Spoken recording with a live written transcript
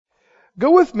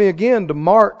Go with me again to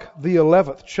Mark the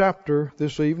 11th chapter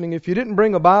this evening. If you didn't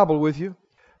bring a Bible with you,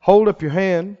 hold up your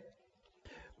hand.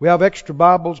 We have extra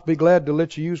Bibles. Be glad to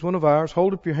let you use one of ours.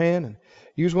 Hold up your hand and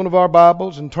use one of our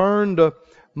Bibles and turn to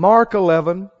Mark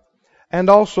 11. And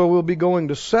also we'll be going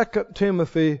to 2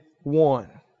 Timothy 1.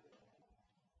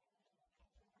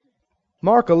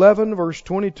 Mark 11 verse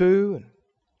 22 and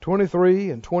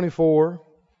 23 and 24.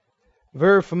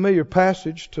 Very familiar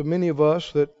passage to many of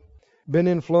us that been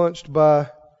influenced by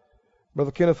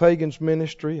Brother Kenneth Hagin's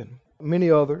ministry and many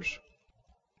others.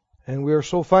 And we are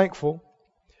so thankful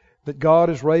that God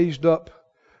has raised up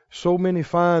so many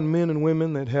fine men and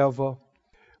women that have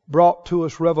brought to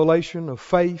us revelation of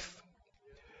faith.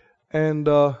 And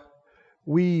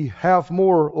we have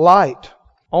more light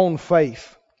on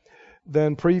faith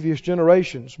than previous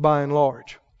generations by and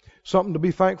large. Something to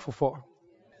be thankful for.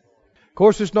 Of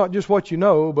course, it's not just what you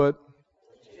know, but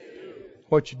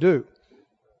what you do.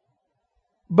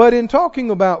 But in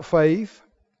talking about faith,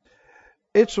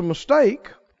 it's a mistake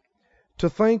to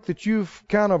think that you've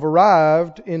kind of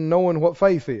arrived in knowing what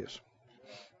faith is.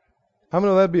 How many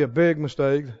know that'd be a big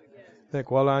mistake?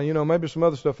 Think, well, maybe some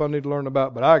other stuff I need to learn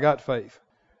about, but I got faith.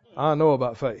 I know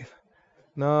about faith.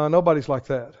 No, nobody's like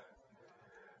that.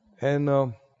 And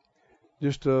Brother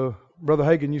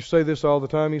Hagin used to say this all the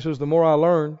time. He says, the more I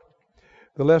learn,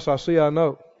 the less I see I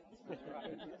know.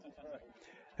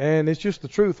 And it's just the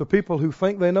truth. The people who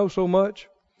think they know so much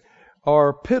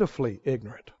are pitifully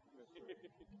ignorant.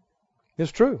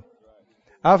 It's true.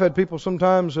 I've had people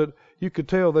sometimes that you could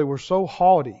tell they were so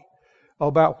haughty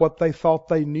about what they thought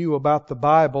they knew about the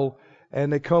Bible,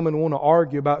 and they come and want to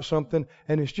argue about something,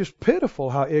 and it's just pitiful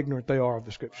how ignorant they are of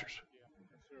the Scriptures.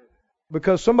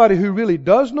 Because somebody who really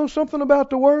does know something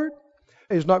about the Word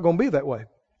is not going to be that way.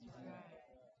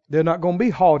 They're not going to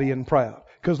be haughty and proud,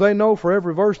 because they know for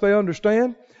every verse they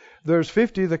understand, there's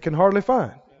 50 that can hardly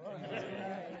find.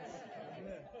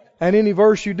 And any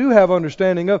verse you do have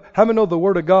understanding of, how many know the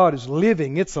Word of God is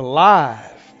living? It's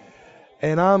alive.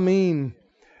 And I mean,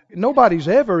 nobody's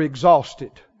ever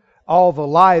exhausted all the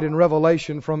light and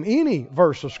revelation from any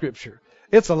verse of Scripture.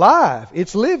 It's alive.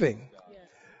 It's living.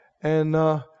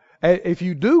 And if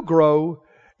you do grow,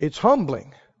 it's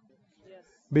humbling.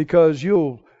 Because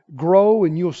you'll grow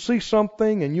and you'll see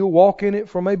something and you'll walk in it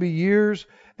for maybe years,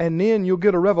 and then you'll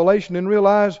get a revelation and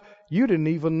realize you didn't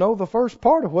even know the first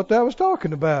part of what that was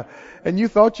talking about. And you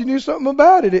thought you knew something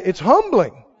about it. It's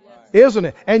humbling, isn't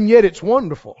it? And yet it's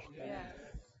wonderful.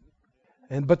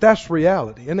 But that's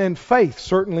reality. And then faith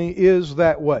certainly is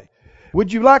that way.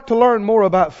 Would you like to learn more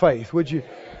about faith? Would you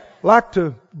like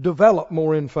to develop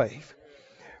more in faith?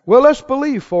 Well, let's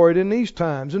believe for it in these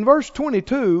times. In verse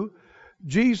 22,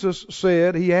 Jesus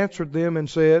said, He answered them and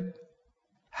said,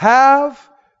 have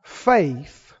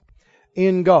faith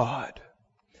in God.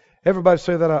 Everybody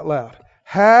say that out loud.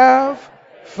 Have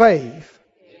faith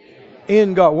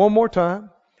in God. One more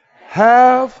time.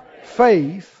 Have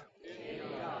faith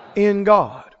in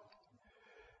God.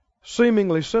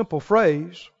 Seemingly simple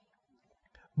phrase,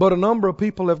 but a number of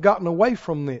people have gotten away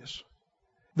from this.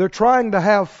 They're trying to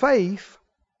have faith,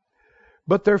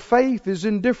 but their faith is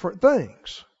in different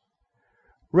things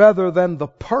rather than the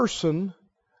person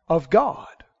of God.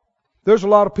 There's a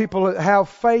lot of people that have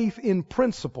faith in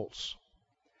principles.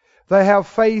 They have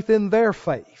faith in their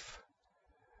faith.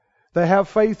 They have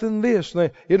faith in this.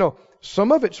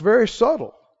 Some of it's very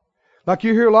subtle. Like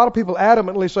you hear a lot of people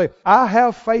adamantly say, I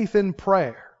have faith in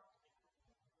prayer.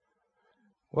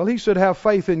 Well, he said have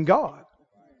faith in God.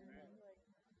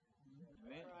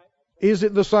 Is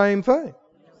it the same thing?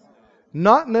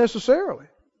 Not necessarily.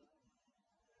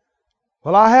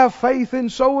 Well, I have faith in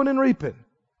sowing and reaping.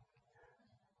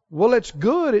 Well, it's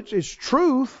good. It's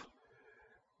truth.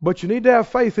 But you need to have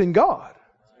faith in God.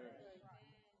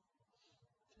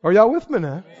 Are y'all with me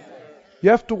now? You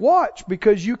have to watch,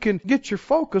 because you can get your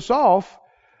focus off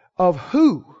of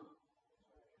who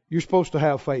you're supposed to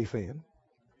have faith in.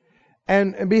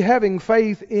 And be having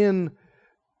faith in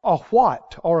a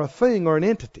what, or a thing, or an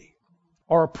entity,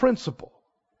 or a principle,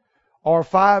 or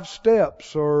 5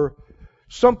 steps, or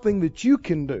something that you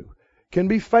can do. Can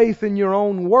be faith in your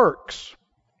own works.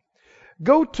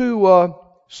 Go to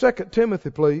 2 Timothy,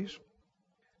 please.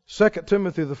 2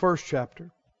 Timothy, the 1st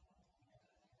chapter.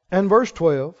 And verse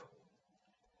 12.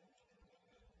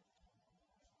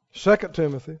 2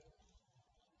 Timothy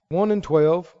 1 and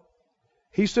 12.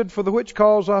 He said, for the which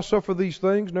cause I suffer these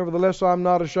things, nevertheless I am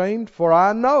not ashamed, for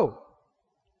I know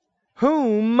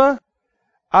whom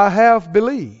I have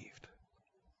believed,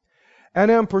 and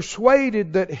am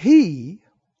persuaded that He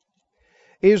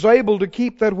is able to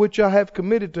keep that which I have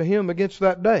committed to Him against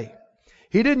that day.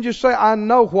 He didn't just say, I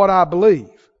know what I believe.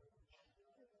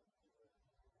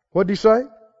 What did he say?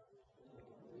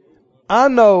 I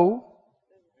know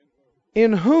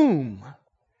in whom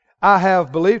I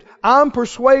have believed. I'm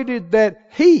persuaded that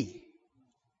He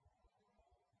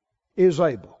is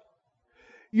able.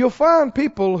 You'll find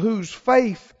people whose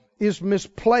faith is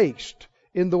misplaced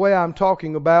in the way I'm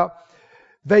talking about.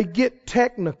 They get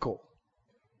technical.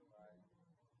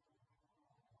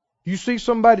 You see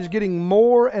somebody's getting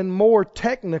more and more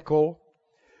technical,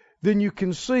 then you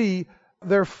can see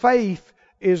their faith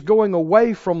is going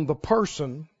away from the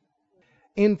person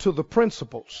into the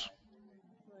principles.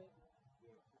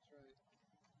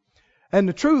 And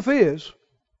the truth is,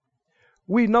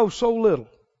 we know so little.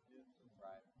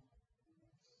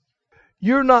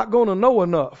 You're not going to know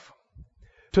enough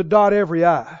to dot every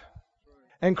I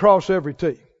and cross every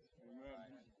T.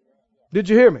 Did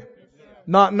you hear me?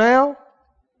 Not now.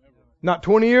 Not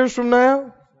 20 years from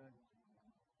now.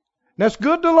 That's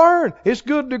good to learn. It's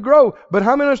good to grow. But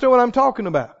how many understand what I'm talking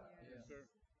about?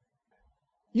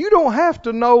 You don't have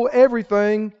to know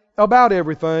everything about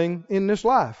everything in this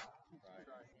life.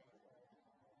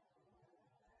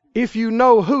 If you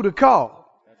know who to call.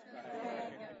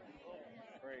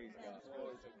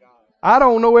 I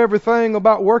don't know everything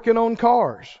about working on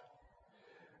cars,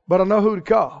 but I know who to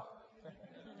call.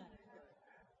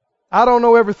 I don't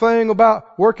know everything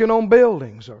about working on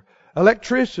buildings or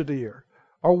electricity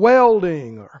or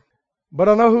welding, but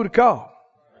I know who to call.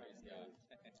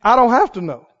 I don't have to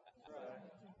know.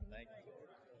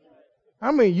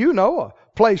 I mean, you know, a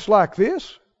place like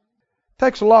this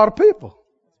takes a lot of people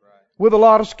with a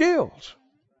lot of skills.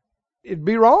 It'd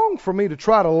be wrong for me to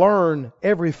try to learn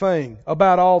everything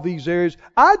about all these areas.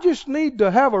 I just need to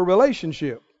have a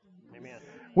relationship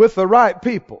with the right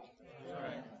people.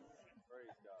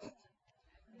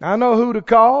 I know who to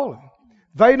call.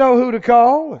 They know who to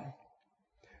call.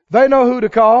 They know who to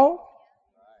call.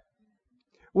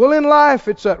 Well, in life,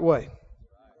 it's that way.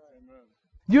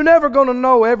 You're never going to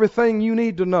know everything you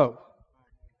need to know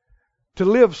to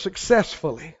live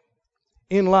successfully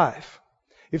in life.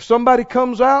 If somebody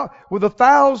comes out with a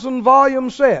 1,000-volume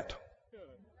set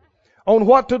on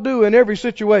what to do in every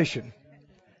situation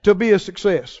to be a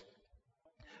success,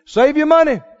 save your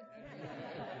money.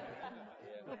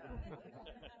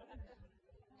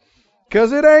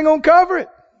 Because it ain't going to cover it.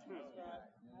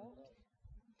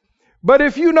 But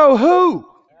if you know who,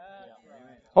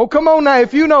 oh come on now,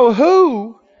 if you know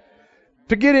who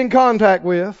to get in contact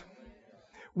with,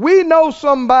 we know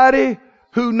somebody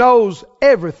who knows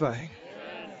everything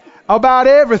about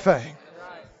everything.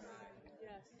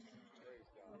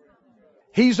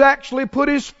 He's actually put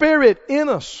His Spirit in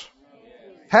us,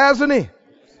 hasn't He?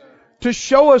 To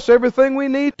show us everything we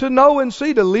need to know and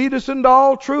see, to lead us into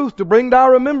all truth, to bring to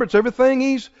our remembrance everything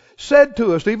He's said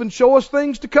to us, to even show us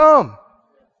things to come.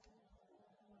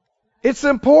 It's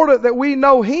important that we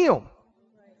know Him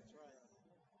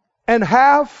and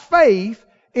have faith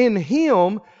in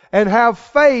Him and have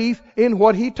faith in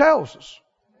what He tells us.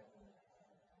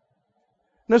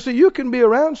 Now see, you can be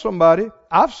around somebody,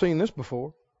 I've seen this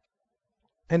before,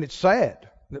 and it's sad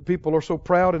that people are so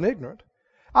proud and ignorant.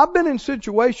 I've been in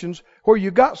situations where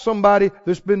you got somebody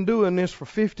that's been doing this for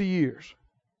 50 years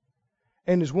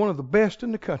and is one of the best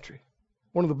in the country,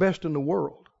 one of the best in the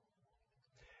world.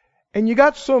 And you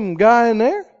got some guy in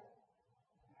there,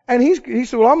 and he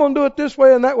said, well, I'm going to do it this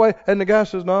way and that way. And the guy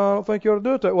says, no, I don't think you ought to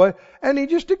do it that way. And he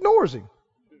just ignores him.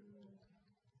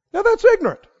 Now that's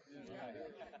ignorant,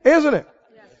 isn't it?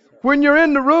 When you're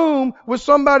in the room with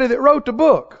somebody that wrote the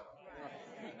book,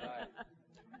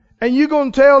 and you're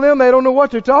going to tell them they don't know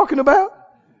what they're talking about,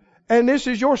 and this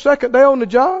is your second day on the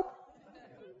job?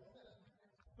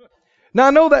 Now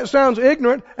I know that sounds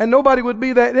ignorant, and nobody would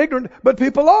be that ignorant, but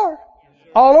people are.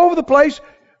 All over the place,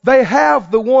 they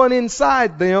have the one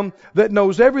inside them that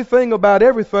knows everything about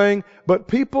everything, but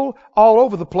people all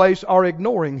over the place are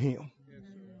ignoring Him.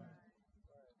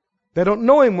 They don't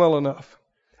know Him well enough.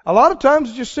 A lot of times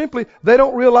it's just simply they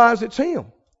don't realize it's Him.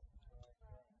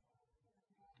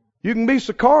 You can be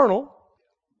so carnal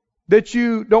that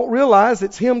you don't realize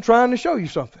it's Him trying to show you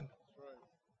something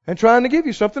and trying to give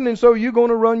you something, and so you're going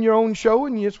to run your own show,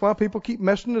 and that's why people keep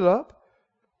messing it up.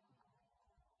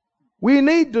 We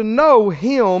need to know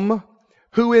Him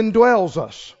who indwells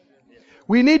us.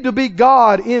 We need to be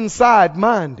God inside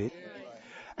minded.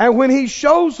 And when He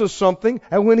shows us something,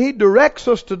 and when He directs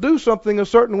us to do something a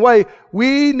certain way,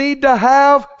 we need to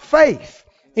have faith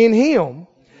in Him.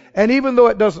 And even though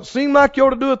it doesn't seem like you ought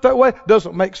to do it that way,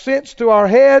 doesn't make sense to our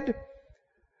head,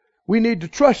 we need to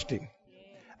trust Him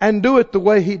and do it the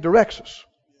way He directs us.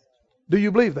 Do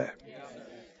you believe that?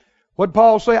 What did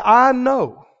Paul say? I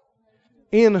know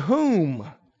in whom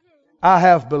I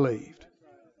have believed.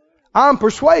 I'm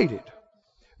persuaded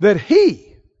that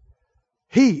He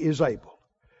is able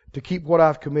to keep what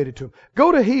I've committed to Him.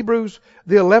 Go to Hebrews,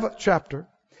 the 11th chapter.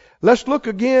 Let's look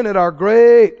again at our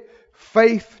great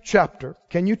faith chapter.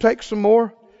 Can you take some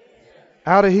more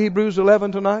out of Hebrews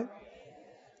 11 tonight?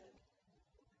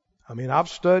 I mean, I've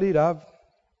studied, I've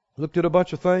looked at a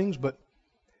bunch of things, but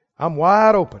I'm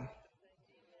wide open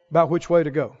about which way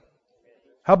to go.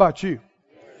 How about you?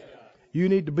 You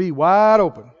need to be wide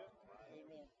open.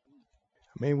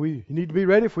 I mean, you need to be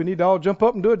ready if we need to all jump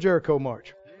up and do a Jericho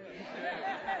march.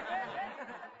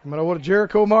 You know what a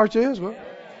Jericho march is? Well,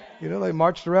 you know, they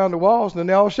marched around the walls and then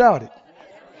they all shouted.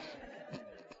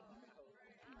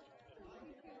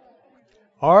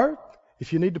 Or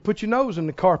if you need to put your nose in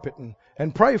the carpet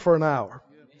and pray for an hour.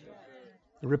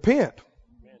 Repent.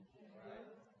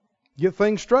 Get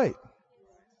things straight.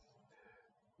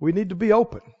 We need to be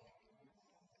open.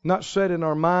 Not set in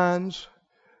our minds,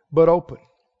 but open.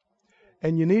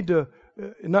 And you need to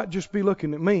not just be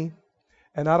looking at me,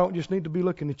 and I don't just need to be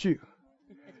looking at you.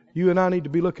 You and I need to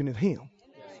be looking at Him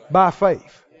by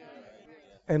faith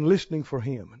and listening for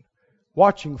Him and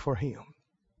watching for Him.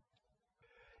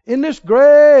 In this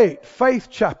great faith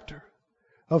chapter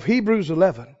of Hebrews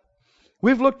 11,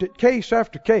 we've looked at case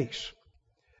after case,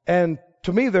 and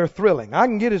to me they're thrilling. I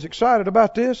can get as excited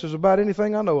about this as about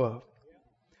anything I know of.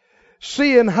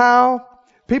 Seeing how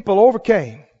people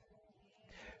overcame,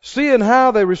 seeing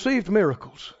how they received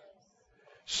miracles,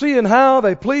 seeing how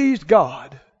they pleased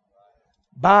God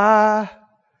by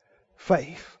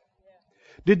faith.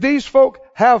 Did these folk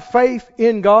have faith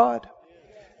in God?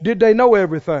 Did they know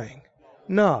everything?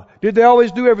 No. Did they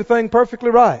always do everything perfectly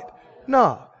right?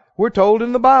 No. We're told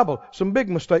in the Bible some big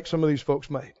mistakes some of these folks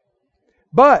made.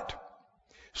 But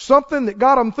something that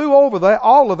got them through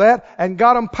all of that and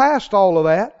got them past all of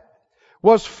that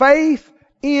was faith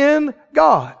in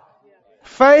God.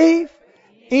 Faith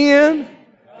in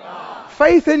God.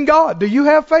 Faith in God. Do you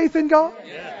have faith in God?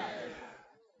 Yes.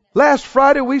 Last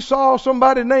Friday we saw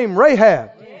somebody named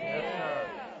Rahab. Yes.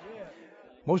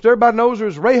 Most everybody knows her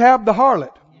as Rahab the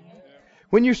harlot.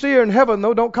 When you see her in heaven,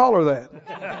 though, don't call her that.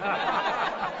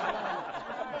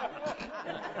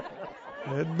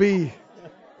 That'd be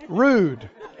rude.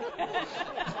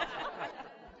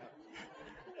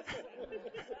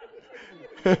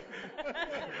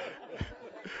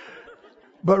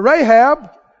 But Rahab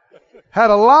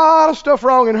had a lot of stuff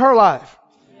wrong in her life.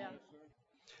 Yeah.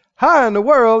 How in the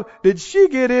world did she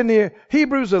get in here?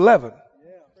 Hebrews 11.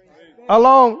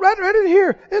 Along, right in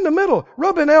here, in the middle,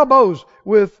 rubbing elbows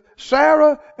with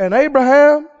Sarah and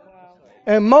Abraham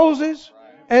and Moses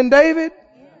and David.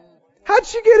 How'd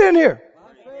she get in here?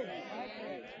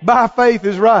 By faith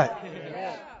is right.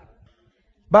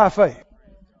 By faith.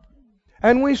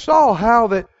 And we saw how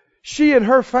that she and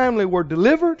her family were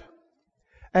delivered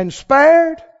and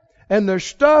spared, and their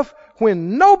stuff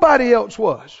when nobody else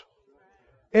was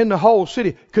in the whole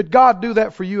city. Could God do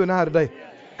that for you and I today?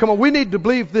 Come on, we need to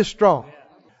believe this strong.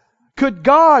 Could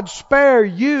God spare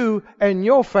you and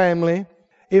your family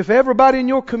if everybody in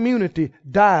your community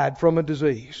died from a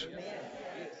disease?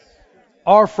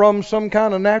 Or from some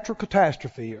kind of natural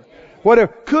catastrophe or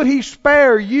whatever? Could He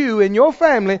spare you and your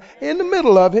family in the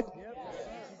middle of it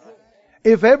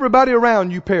if everybody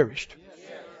around you perished?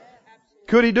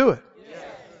 Could He do it?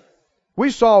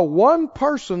 We saw one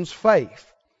person's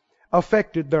faith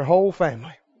affected their whole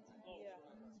family.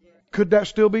 Could that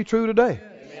still be true today?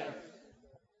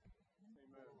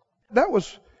 That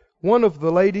was one of the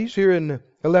ladies here in the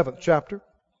 11th chapter.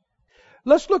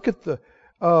 Let's look at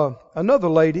another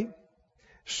lady,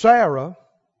 Sarah.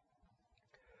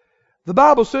 The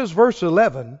Bible says, verse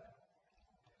 11,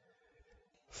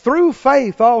 through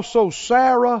faith also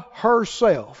Sarah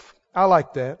herself. I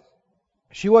like that.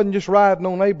 She wasn't just riding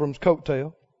on Abram's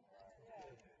coattail.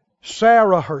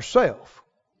 Sarah herself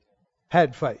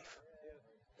had faith.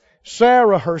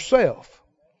 Sarah herself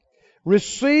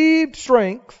received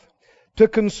strength to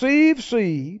conceive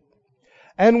seed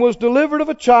and was delivered of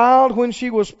a child when she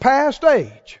was past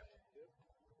age.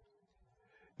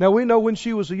 Now we know when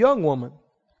she was a young woman,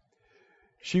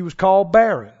 she was called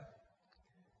barren,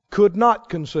 could not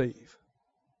conceive.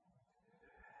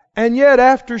 And yet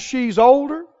after she's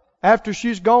older, after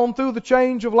she's gone through the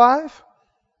change of life,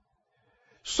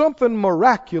 something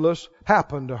miraculous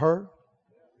happened to her.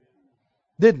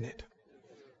 Didn't it?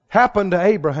 Happened to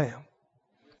Abraham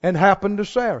and happened to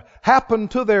Sarah.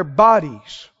 Happened to their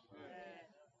bodies.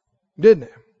 Didn't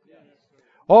it?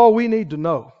 All we need to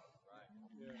know.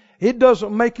 It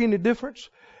doesn't make any difference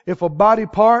if a body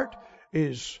part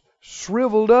is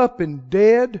shriveled up and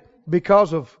dead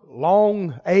because of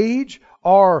long age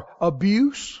or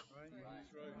abuse.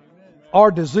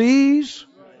 or disease?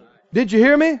 Did you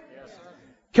hear me?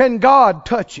 Can God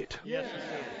touch it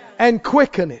and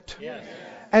quicken it?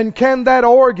 And can that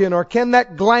organ or can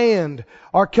that gland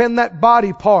or can that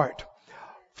body part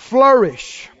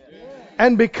flourish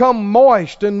and become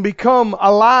moist and become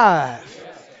alive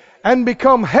and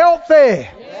become healthy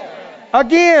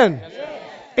again?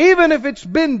 Even if it's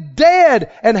been dead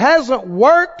and hasn't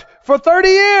worked for 30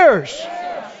 years.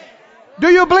 Do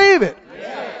you believe it?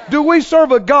 Do we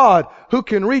serve a God who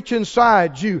can reach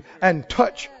inside you and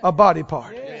touch a body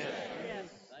part?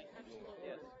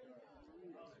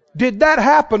 Did that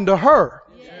happen to her?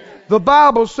 The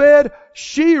Bible said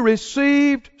she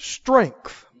received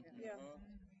strength.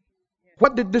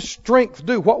 What did this strength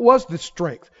do? What was this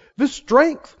strength? This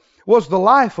strength was the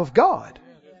life of God.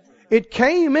 It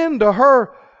came into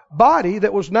her body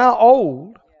that was now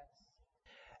old,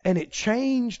 and it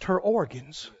changed her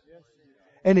organs,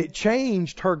 and it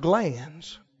changed her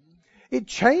glands. It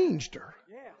changed her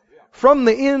from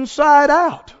the inside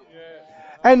out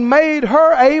and made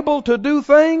her able to do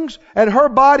things and her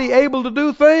body able to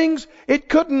do things it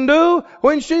couldn't do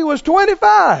when she was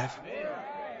 25.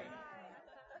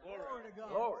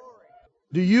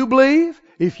 Do you believe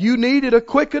if you needed a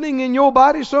quickening in your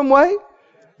body some way,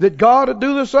 that God would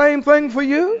do the same thing for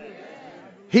you?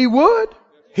 He would.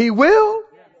 He will.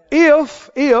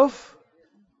 If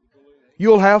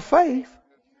you'll have faith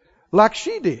like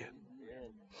she did.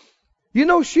 You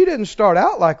know, she didn't start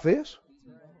out like this.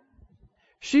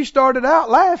 She started out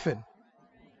laughing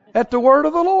at the word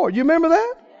of the Lord. You remember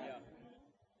that?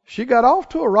 She got off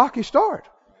to a rocky start.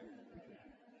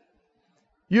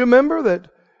 You remember that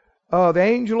the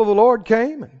angel of the Lord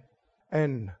came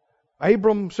and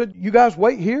Abram said, you guys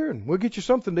wait here and we'll get you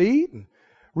something to eat and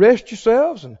rest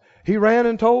yourselves. And he ran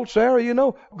and told Sarah, you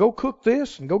know, go cook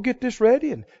this and go get this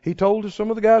ready. And he told some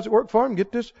of the guys that worked for him,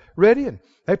 get this ready. And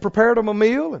they prepared them a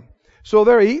meal. And so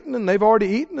they're eating and they've already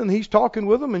eaten and he's talking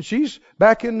with them and she's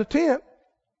back in the tent.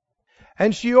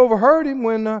 And she overheard him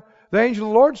when the angel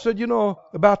of the Lord said, you know,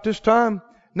 about this time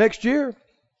next year,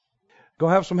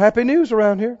 going to have some happy news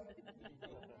around here.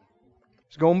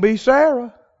 It's going to be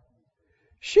Sarah.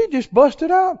 She just busted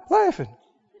out laughing.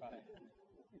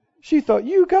 She thought,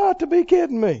 you got to be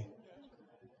kidding me.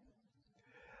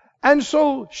 And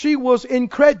so she was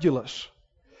incredulous.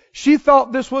 She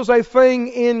thought this was a thing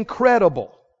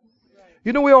incredible.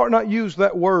 You know, we ought not use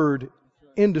that word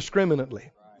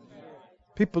indiscriminately.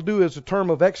 People do as a term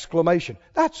of exclamation.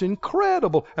 That's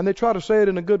incredible. And they try to say it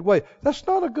in a good way. That's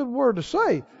not a good word to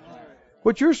say.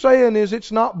 What you're saying is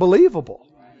it's not believable.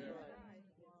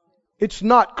 It's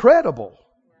not credible.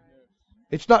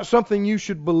 It's not something you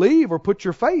should believe or put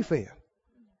your faith in.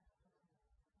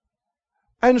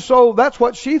 And so that's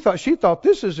what she thought. She thought,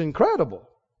 this is incredible.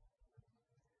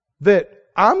 That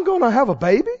I'm going to have a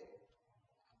baby?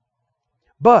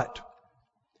 But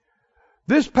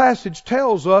this passage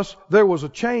tells us there was a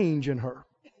change in her.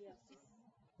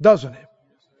 Doesn't it?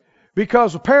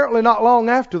 Because apparently not long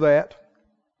after that,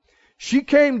 she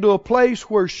came to a place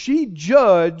where she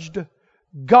judged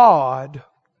God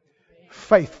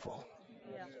faithful.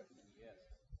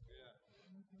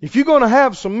 If you're going to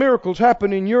have some miracles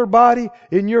happen in your body,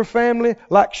 in your family,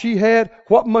 like she had,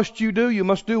 what must you do? You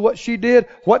must do what she did.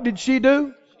 What did she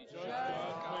do?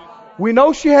 We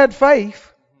know she had faith.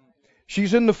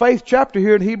 She's in the faith chapter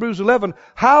here in Hebrews 11.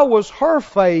 How was her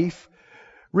faith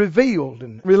revealed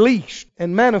and released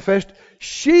and manifest?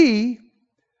 She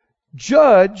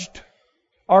judged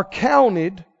or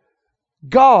counted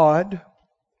God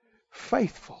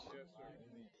faithful.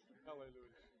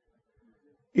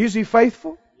 Is He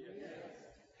faithful?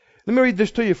 Let me read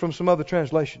this to you from some other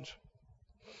translations.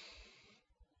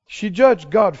 She judged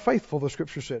God faithful, the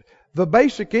Scripture said. The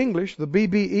Basic English, the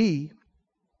BBE,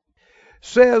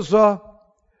 says,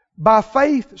 by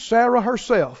faith Sarah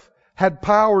herself had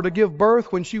power to give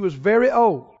birth when she was very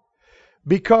old,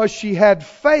 because she had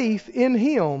faith in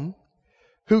Him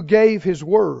who gave His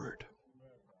word.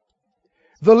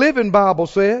 The Living Bible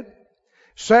said,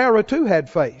 Sarah too had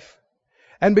faith.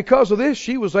 And because of this,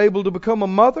 she was able to become a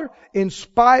mother in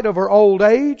spite of her old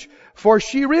age, for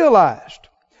she realized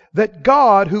that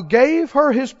God, who gave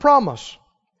her His promise,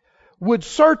 would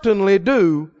certainly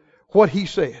do what He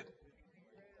said.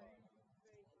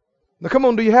 Now come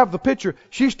on, do you have the picture?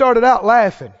 She started out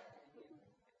laughing.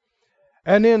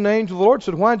 And then the angel of the Lord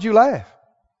said, why'd you laugh?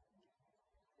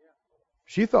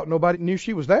 She thought nobody knew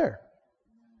she was there.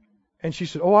 And she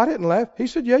said, oh, I didn't laugh. He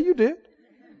said, yeah, you did.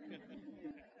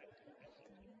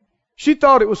 She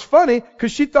thought it was funny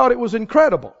because she thought it was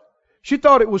incredible. She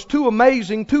thought it was too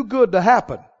amazing, too good to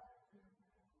happen.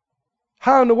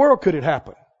 How in the world could it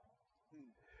happen?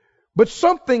 But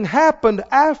something happened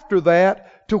after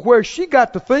that to where she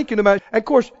got to thinking about it. And of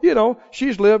course,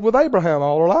 she's lived with Abraham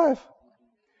all her life.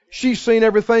 She's seen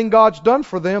everything God's done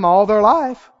for them all their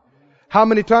life. How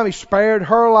many times He spared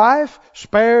her life,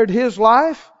 spared his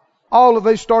life. All of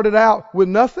they started out with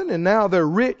nothing, and now they're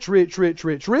rich,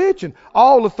 and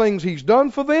all the things He's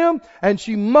done for them. And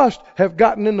she must have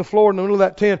gotten in the floor in the middle of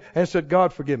that tent and said,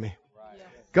 God, forgive me.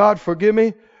 God, forgive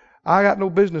me. I got no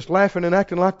business laughing and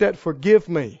acting like that. Forgive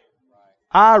me.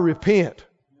 I repent.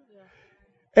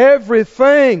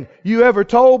 Everything you ever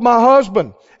told my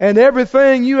husband and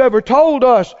everything you ever told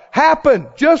us happened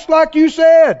just like you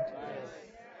said.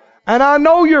 And I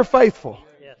know you're faithful.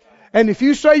 And if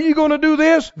you say you're going to do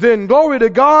this, then glory to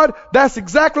God, that's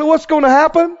exactly what's going to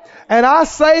happen. And I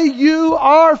say you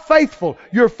are faithful.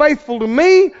 You're faithful to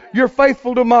me. You're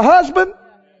faithful to my husband.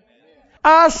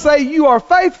 I say you are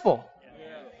faithful.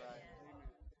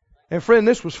 And friend,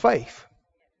 this was faith.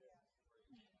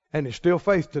 And it's still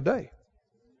faith today.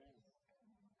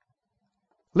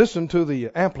 Listen to the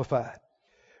Amplified.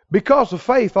 Because of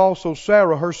faith also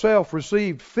Sarah herself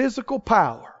received physical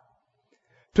power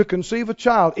to conceive a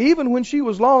child, even when she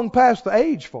was long past the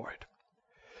age for it.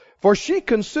 For she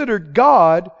considered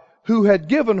God, who had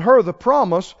given her the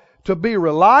promise, to be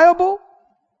reliable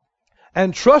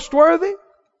and trustworthy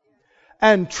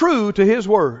and true to His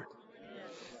word.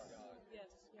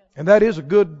 And that is a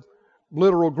good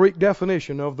literal Greek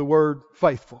definition of the word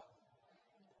faithful.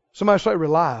 Somebody say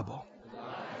reliable.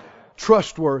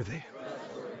 Trustworthy.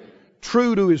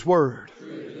 True to His word.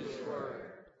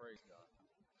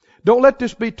 Don't let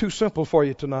this be too simple for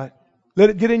you tonight. Let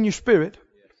it get in your spirit.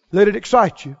 Let it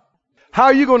excite you. How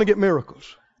are you going to get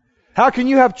miracles? How can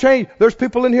you have change? There's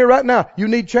people in here right now. You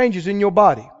need changes in your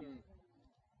body.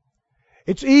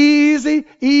 It's easy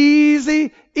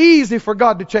for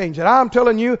God to change it. I'm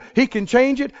telling you, He can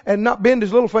change it and not bend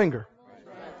His little finger.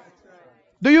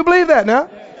 Do you believe that now?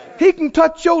 He can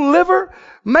touch your liver,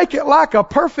 make it like a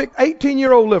perfect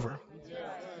 18-year-old liver.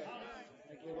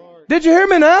 Did you hear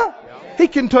me now? He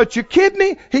can touch your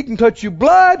kidney. He can touch your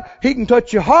blood. He can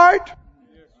touch your heart.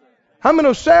 How many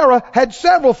know Sarah had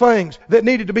several things that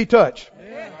needed to be touched?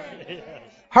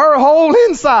 Her whole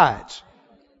insides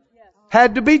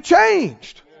had to be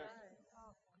changed.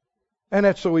 And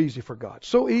that's so easy for God.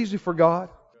 So easy for God.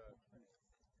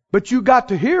 But you got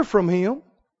to hear from Him.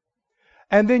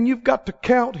 And then you've got to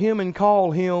count Him and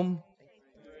call Him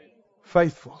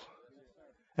faithful.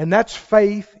 And that's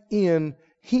faith in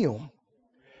Him.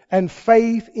 And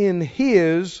faith in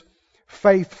His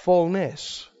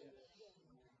faithfulness.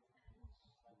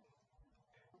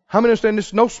 How many understand this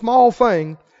is no small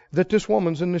thing that this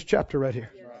woman's in this chapter right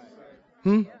here?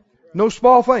 No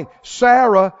small thing.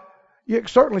 Sarah,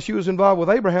 certainly she was involved with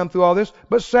Abraham through all this,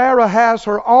 but Sarah has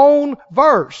her own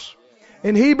verse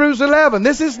in Hebrews 11.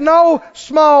 This is no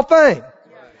small thing.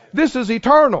 This is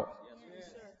eternal.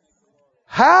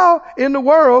 How in the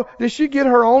world did she get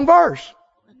her own verse?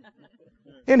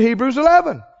 In Hebrews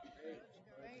 11.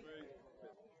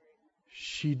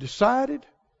 She decided,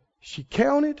 she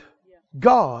counted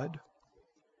God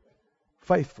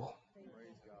faithful.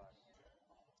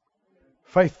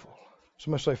 Faithful.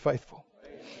 Somebody say faithful.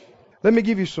 Let me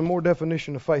give you some more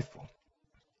definition of faithful.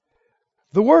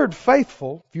 The word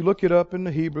faithful, if you look it up in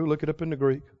the Hebrew, look it up in the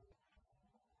Greek,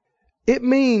 it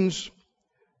means,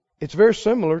 it's very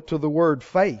similar to the word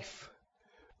faith.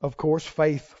 Of course,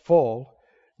 faithful.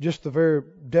 Just the very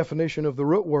definition of the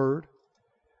root word.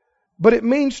 But it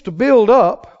means to build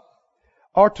up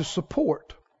or to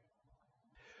support.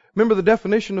 Remember the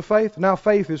definition of faith? Now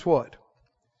faith is what?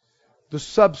 The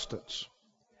substance.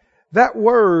 That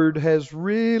word has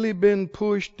really been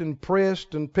pushed and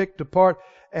pressed and picked apart.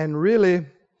 And really,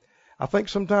 I think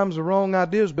sometimes the wrong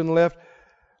idea has been left.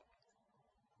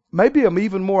 Maybe an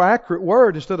even more accurate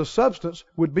word instead of substance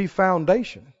would be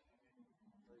foundation.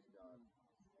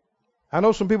 I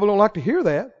know some people don't like to hear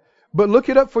that, but look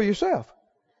it up for yourself.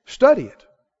 Study it.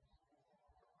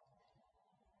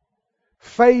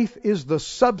 Faith is the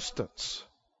substance.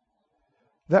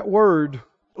 That word,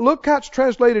 look how it's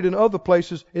translated in other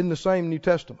places in the same New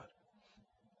Testament.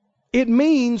 It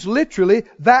means literally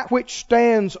that which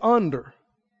stands under.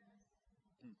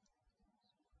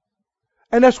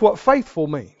 And that's what faithful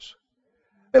means.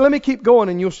 And let me keep going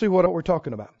and you'll see what we're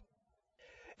talking about.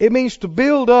 It means to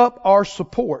build up or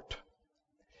support.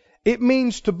 It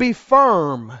means to be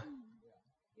firm.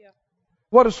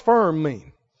 What does firm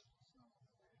mean?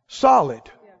 Solid.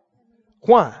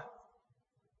 Why?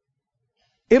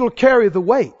 It'll carry the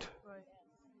weight.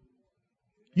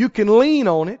 You can lean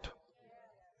on it.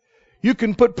 You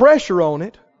can put pressure on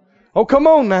it. Oh, come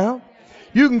on now.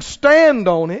 You can stand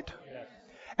on it.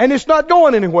 And it's not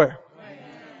going anywhere.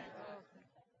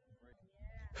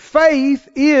 Faith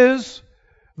is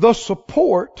the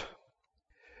support.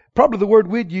 Probably the word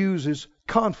we'd use is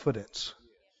confidence.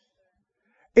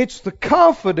 It's the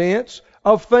confidence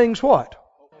of things what?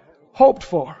 Hoped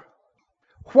for.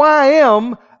 Why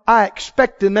am I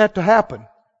expecting that to happen?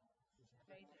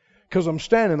 Because I'm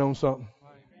standing on something.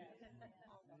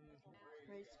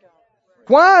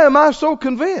 Why am I so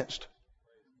convinced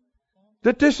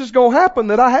that this is going to happen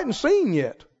that I hadn't seen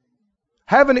yet?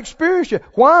 Haven't experienced yet?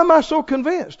 Why am I so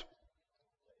convinced?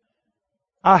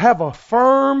 I have a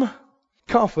firm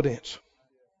confidence.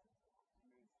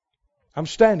 I'm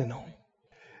standing on.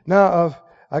 Now,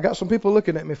 I got some people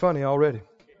looking at me funny already.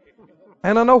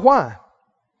 And I know why.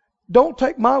 Don't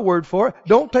take my word for it.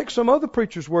 Don't take some other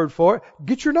preacher's word for it.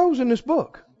 Get your nose in this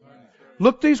book.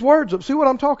 Look these words up. See what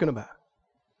I'm talking about.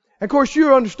 And of course,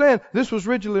 you understand this was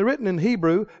originally written in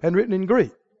Hebrew and written in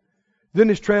Greek. Then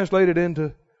it's translated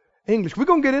into English. We're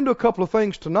going to get into a couple of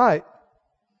things tonight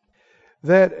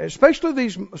that, especially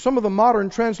some of the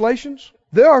modern translations,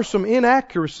 there are some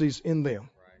inaccuracies in them.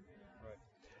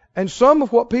 And some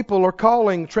of what people are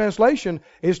calling translation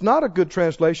is not a good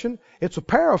translation. It's a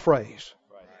paraphrase.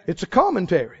 It's a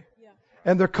commentary.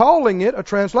 And they're calling it a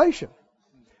translation.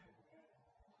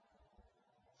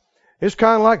 It's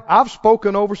kind of like, I've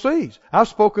spoken overseas. I've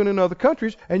spoken in other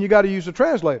countries, and you got to use a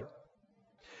translator.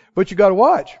 But you got to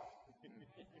watch.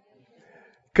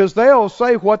 Because they'll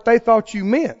say what they thought you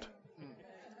meant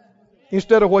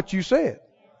instead of what you said.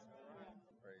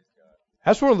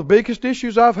 That's one of the biggest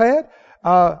issues I've had.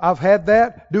 I've had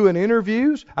that doing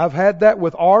interviews. I've had that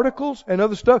with articles and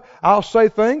other stuff. I'll say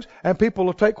things and people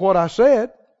will take what I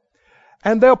said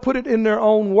and they'll put it in their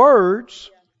own words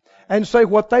and say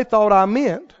what they thought I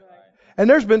meant. And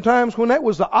there's been times when that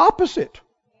was the opposite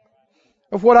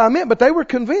of what I meant, but they were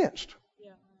convinced.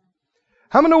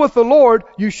 How many know with the Lord,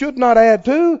 you should not add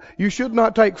to, you should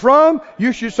not take from,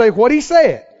 you should say what He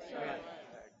said.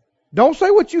 Don't say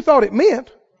what you thought it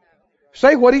meant.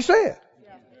 Say what He said.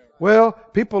 Well,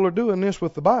 people are doing this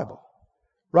with the Bible,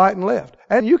 right and left.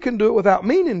 And you can do it without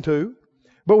meaning to,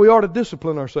 but we ought to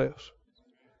discipline ourselves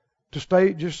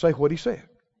to just say what He said.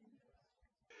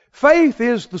 Faith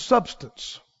is the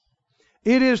substance.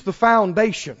 It is the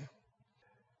foundation.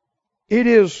 It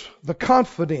is the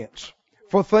confidence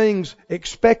for things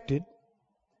expected.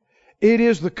 It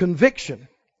is the conviction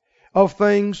of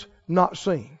things not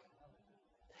seen.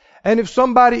 And if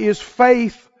somebody is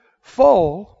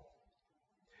faithful,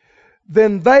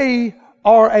 then they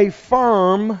are a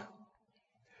firm,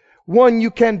 one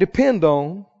you can depend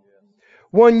on,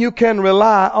 one you can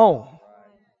rely on,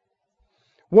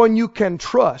 one you can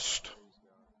trust.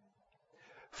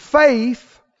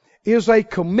 Faith is a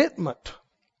commitment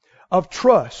of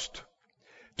trust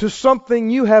to something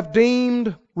you have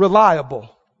deemed reliable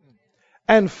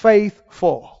and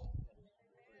faithful.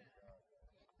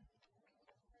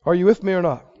 Are you with me or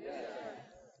not?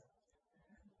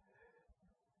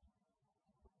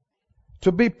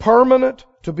 To be permanent,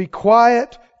 to be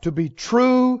quiet, to be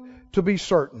true, to be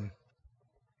certain.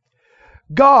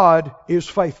 God is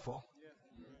faithful,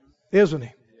 isn't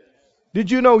He? Did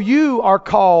you know you are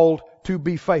called to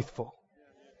be faithful?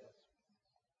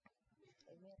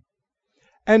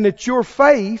 And that your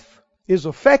faith is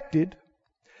affected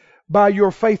by your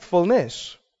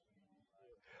faithfulness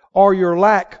or your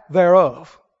lack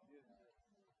thereof.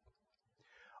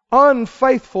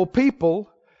 Unfaithful people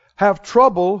have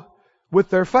trouble with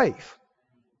their faith.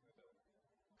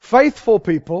 Faithful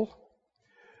people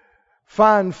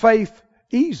find faith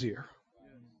easier.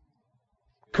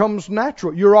 Comes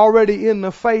natural. You're already in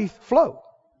the faith flow.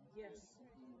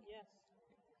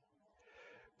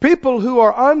 People who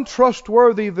are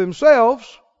untrustworthy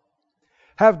themselves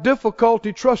have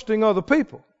difficulty trusting other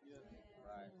people.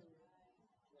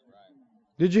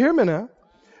 Did you hear me now?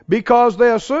 Because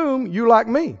they assume you like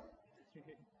me.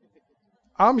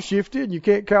 I'm shifty and you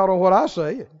can't count on what I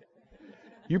say.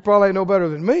 You probably ain't no better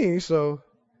than me, so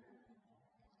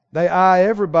they eye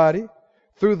everybody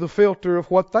through the filter of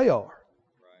what they are.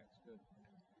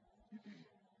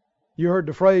 You heard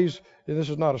the phrase, and this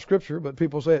is not a scripture, but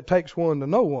people say it takes one to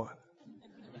know one.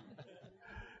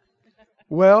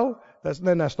 Well, that's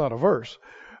not a verse.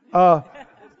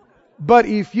 But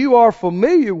if you are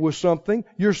familiar with something,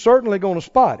 you're certainly going to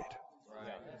spot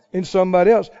it in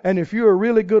somebody else. And if you're a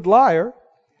really good liar,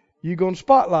 you're going to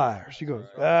spot liars. You go,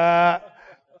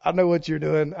 I know what you're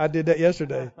doing. I did that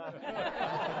yesterday.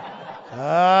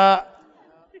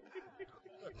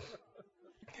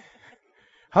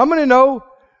 How many know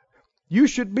you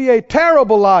should be a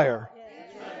terrible liar?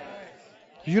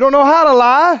 You don't know how to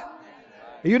lie.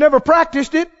 You never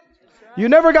practiced it. You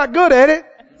never got good at it,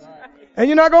 and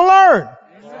you're not going to learn.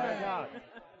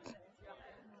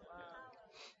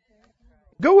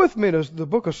 Go with me to the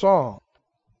book of Psalms.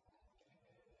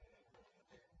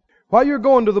 While you're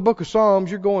going to the book of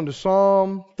Psalms, you're going to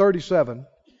Psalm 37.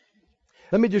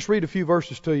 Let me just read a few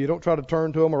verses to you. Don't try to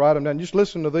turn to them or write them down. Just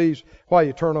listen to these while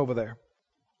you turn over there.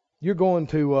 You're going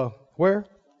to where?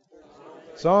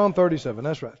 Psalm 37.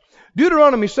 That's right.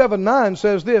 Deuteronomy 7:9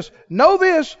 says this, know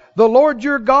this, the Lord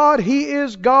your God. He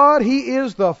is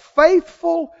the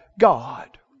faithful God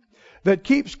that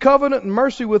keeps covenant and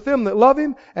mercy with them that love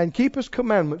Him and keep His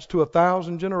commandments to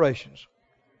 1,000 generations.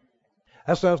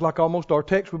 That sounds like almost our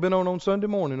text we've been on Sunday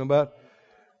morning about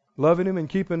loving Him and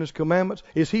keeping His commandments.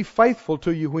 Is He faithful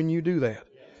to you when you do that?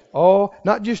 Oh,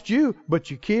 not just you, but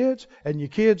your kids and your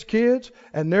kids' kids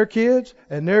and their kids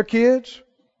and their kids.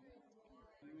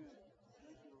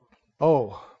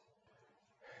 Oh,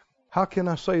 how can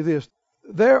I say this?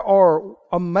 There are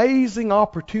amazing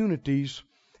opportunities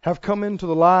have come into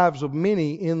the lives of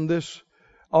many in this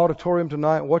auditorium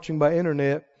tonight, watching by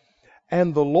internet.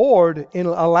 And the Lord, in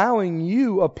allowing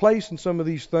you a place in some of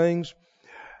these things,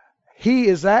 He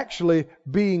is actually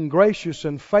being gracious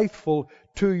and faithful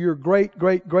to your great,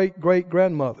 great, great, great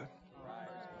grandmother.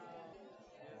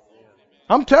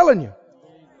 I'm telling you.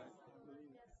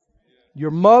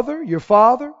 Your mother, your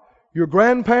father, your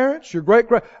grandparents, your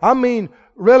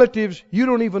relatives you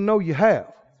don't even know you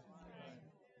have.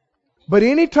 But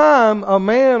any time a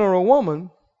man or a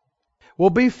woman will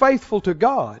be faithful to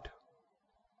God,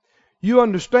 you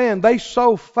understand they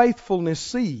sow faithfulness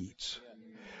seeds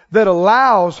that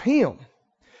allows Him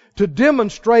to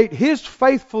demonstrate His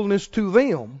faithfulness to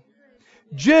them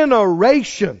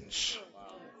generations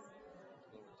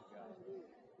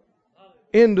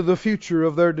into the future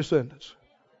of their descendants.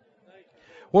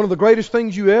 One of the greatest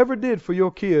things you ever did for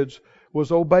your kids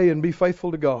was obey and be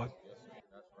faithful to God.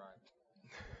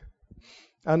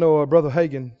 I know Brother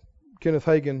Hagin, Kenneth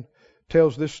Hagin,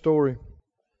 tells this story.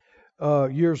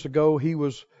 Years ago, he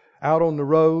was out on the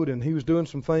road and he was doing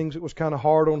some things that was kind of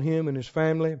hard on him and his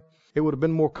family. It would have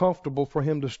been more comfortable for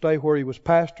him to stay where he was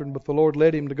pastoring, but the Lord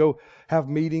led him to go have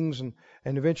meetings and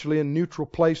eventually in neutral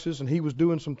places, and he was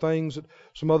doing some things that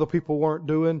some other people weren't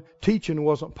doing. Teaching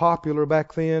wasn't popular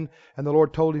back then, and the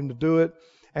Lord told him to do it.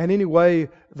 And anyway,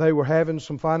 they were having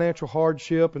some financial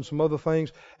hardship and some other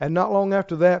things. And not long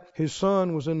after that, his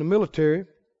son was in the military,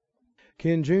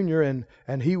 Ken Jr.,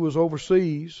 and he was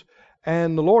overseas.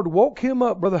 And the Lord woke him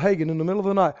up, Brother Hagin, in the middle of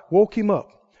the night, woke him up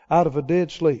out of a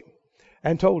dead sleep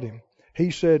and told him,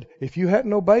 he said, if you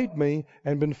hadn't obeyed me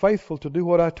and been faithful to do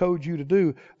what I told you to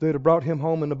do, they'd have brought him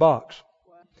home in the box.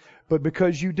 But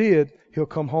because you did, he'll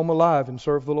come home alive and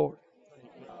serve the Lord.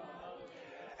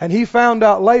 And he found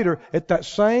out later at that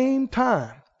same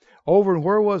time, over in,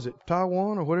 where was it?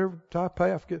 Taiwan or whatever,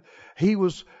 Taipei, I forget. He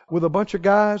was with a bunch of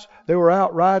guys. They were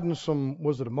out riding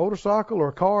was it a motorcycle or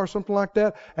a car or something like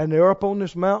that? And they were up on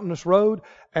this mountainous road,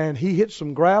 and he hit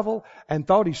some gravel and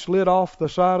thought he slid off the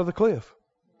side of the cliff.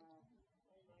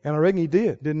 And I reckon he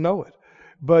didn't know it.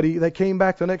 But they came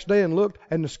back the next day and looked,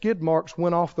 and the skid marks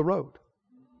went off the road.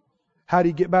 How'd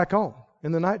he get back on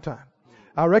in the nighttime?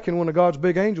 I reckon one of God's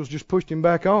big angels just pushed him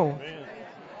back on.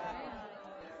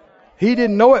 He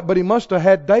didn't know it, but he must have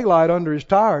had daylight under his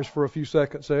tires for a few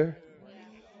seconds there.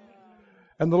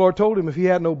 And the Lord told him if he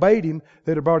hadn't obeyed Him,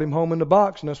 they'd have brought him home in the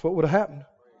box, and that's what would have happened.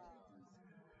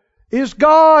 Is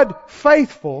God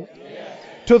faithful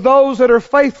to those that are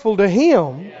faithful to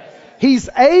Him? He's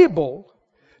able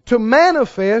to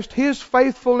manifest His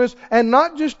faithfulness, and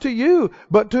not just to you,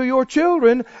 but to your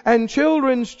children and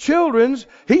children's children's.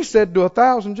 He said to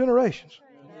 1,000 generations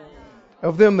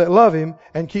of them that love Him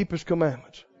and keep His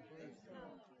commandments.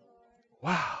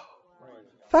 Wow.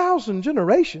 1,000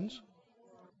 generations.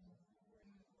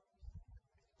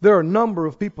 There are a number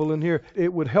of people in here.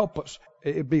 It would help us.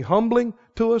 It'd be humbling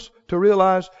to us to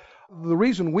realize the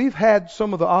reason we've had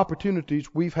some of the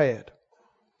opportunities we've had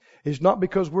is not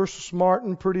because we're smart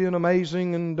and pretty and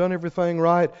amazing and done everything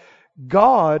right.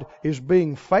 God is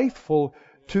being faithful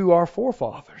to our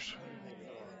forefathers.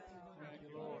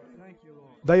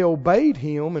 They obeyed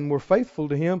Him and were faithful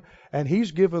to Him, and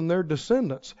He's given their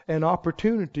descendants an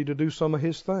opportunity to do some of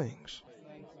His things.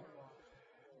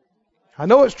 I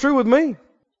know it's true with me.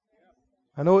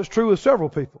 I know it's true with several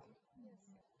people.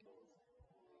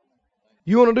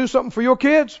 You want to do something for your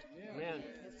kids?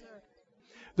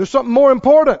 There's something more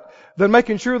important than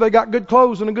making sure they got good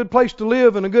clothes and a good place to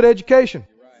live and a good education.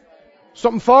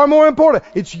 Something far more important.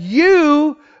 It's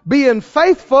you being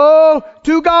faithful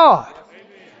to God.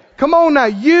 Come on now.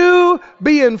 You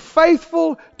being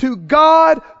faithful to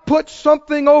God puts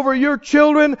something over your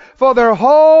children for their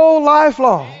whole life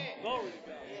long.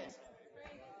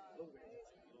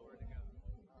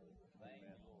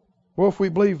 Well, if we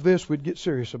believe this, we'd get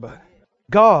serious about it.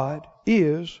 God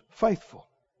is faithful.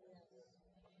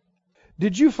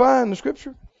 Did you find the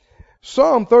scripture?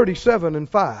 Psalm 37 and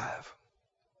 5.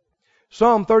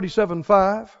 Psalm 37,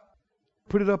 5.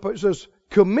 Put it up. It says,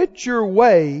 commit your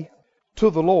way to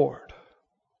the Lord.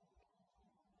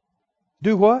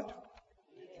 Do what?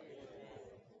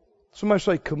 Somebody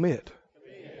say commit.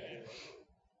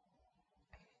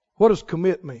 What does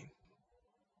commit mean?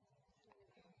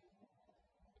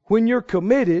 When you're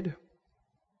committed,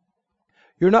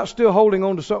 you're not still holding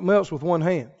on to something else with one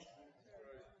hand.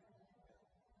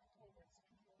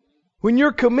 When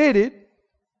you're committed,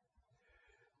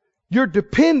 you're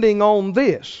depending on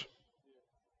this.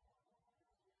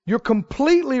 You're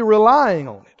completely relying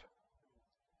on it.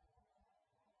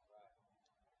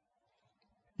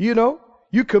 You know,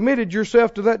 you committed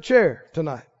yourself to that chair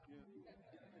tonight.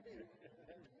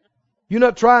 You're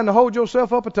not trying to hold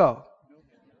yourself up at all.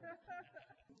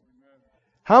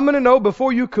 How many know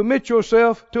before you commit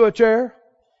yourself to a chair,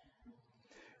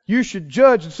 you should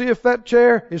judge and see if that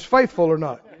chair is faithful or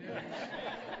not?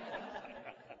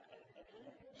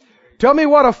 Tell me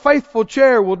what a faithful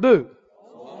chair will do.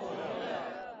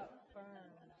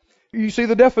 You see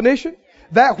the definition?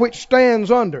 That which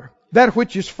stands under, that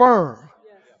which is firm,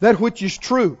 that which is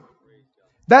true.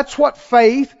 That's what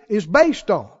faith is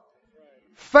based on.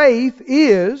 Faith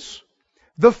is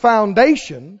the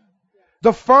foundation,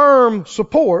 the firm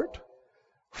support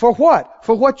for what?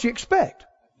 For what you expect.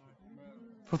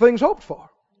 For things hoped for.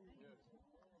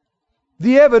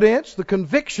 The evidence, the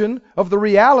conviction of the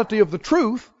reality of the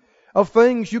truth of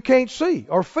things you can't see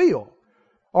or feel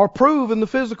or prove in the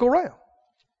physical realm.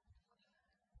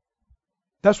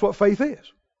 That's what faith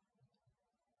is.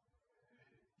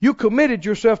 You committed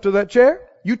yourself to that chair.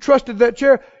 You trusted that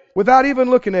chair without even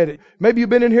looking at it. Maybe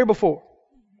you've been in here before.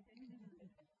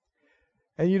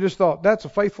 And you just thought, that's a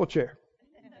faithful chair.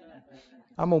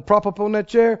 I'm going to prop up on that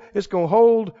chair. It's going to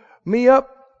hold me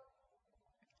up.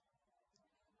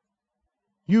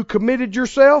 You committed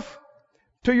yourself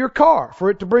to your car for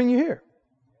it to bring you here.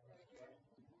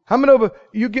 How many of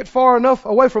you get far enough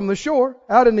away from the shore,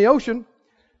 out in the ocean,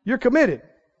 you're committed.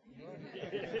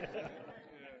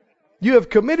 You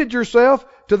have committed yourself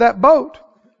to that boat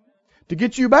to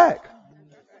get you back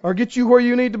or get you where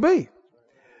you need to be.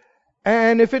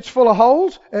 And if it's full of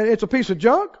holes and it's a piece of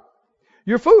junk,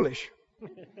 you're foolish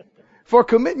for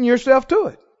committing yourself to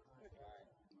it.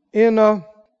 In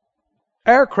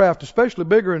aircraft, especially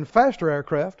bigger and faster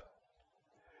aircraft,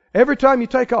 every time you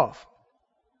take off,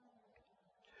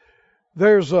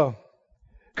 there's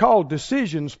called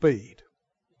decision speed.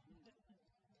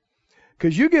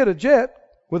 Because you get a jet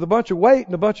with a bunch of weight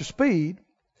and a bunch of speed,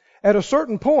 at a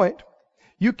certain point,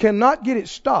 you cannot get it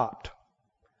stopped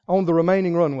on the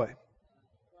remaining runway.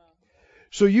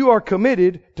 So you are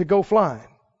committed to go flying.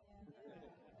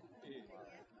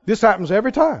 This happens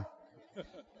every time.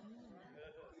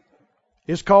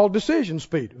 It's called decision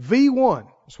speed.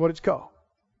 V1 is what it's called.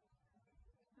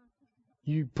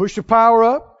 You push the power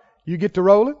up, you get to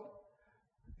rolling.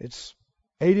 It's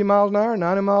 80 miles an hour,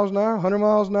 90 miles an hour, 100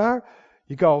 miles an hour.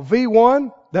 You call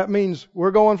V1, that means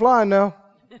we're going flying now.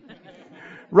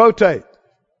 Rotate.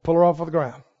 Pull her off of the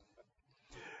ground.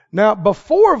 Now,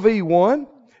 before V1,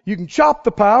 you can chop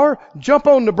the power, jump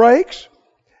on the brakes,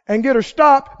 and get her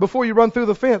stopped before you run through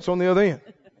the fence on the other end.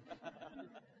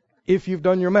 If you've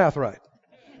done your math right.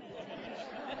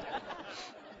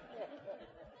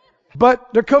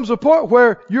 But there comes a point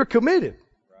where you're committed.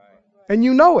 And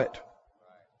you know it.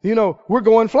 You know, we're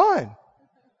going flying.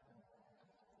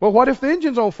 Well, what if the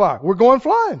engine's on fire? We're going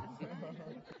flying.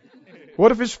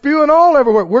 What if it's spewing all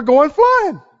everywhere? We're going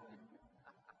flying.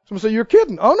 Someone say, you're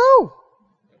kidding. Oh, no.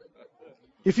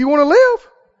 If you want to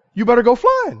live, you better go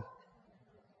flying.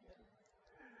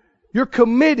 You're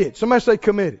committed. Somebody say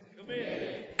committed.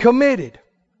 Committed. Committed.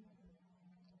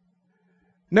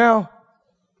 Now,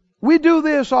 we do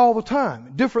this all the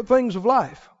time, different things of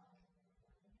life.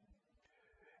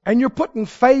 And you're putting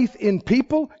faith in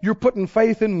people, you're putting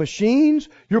faith in machines,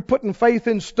 you're putting faith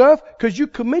in stuff because you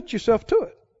commit yourself to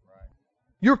it.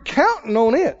 You're counting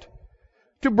on it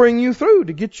to bring you through,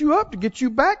 to get you up, to get you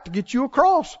back, to get you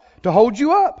across, to hold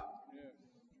you up.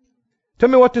 Tell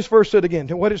me what this verse said again.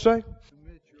 What did it say?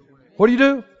 What do you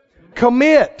do?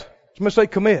 Commit. Somebody say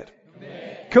commit.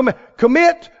 Commit.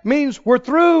 Commit means we're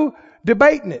through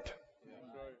debating it.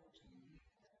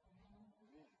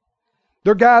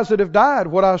 There are guys that have died,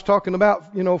 what I was talking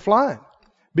about, flying,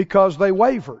 because they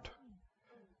wavered.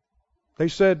 They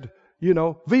said,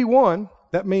 V1,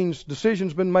 that means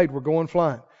decision's been made, we're going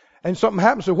flying. And something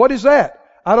happens. So what is that?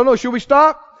 I don't know. Should we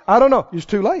stop? I don't know. It's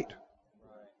too late.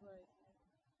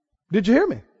 Did you hear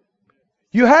me?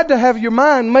 You had to have your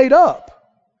mind made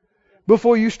up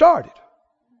before you started.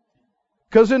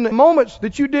 Because in the moments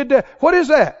that you did that, what is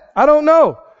that? I don't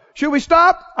know. Should we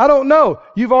stop? I don't know.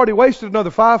 You've already wasted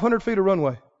another 500 feet of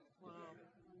runway.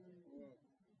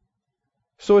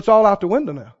 So it's all out the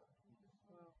window now.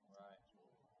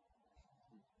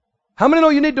 How many know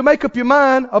you need to make up your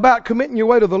mind about committing your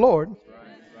way to the Lord?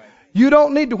 You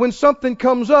don't need to, when something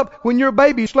comes up, when your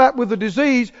baby's slapped with a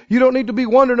disease, you don't need to be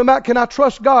wondering about, can I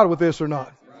trust God with this or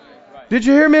not? Did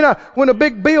you hear me now? When a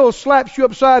big bill slaps you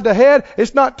upside the head,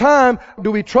 it's not time. Do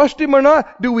we trust Him or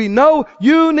not? Do we know?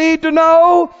 You need to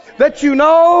know that you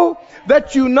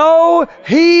know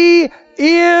He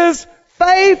is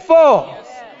faithful.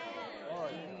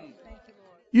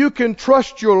 You can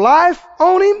trust your life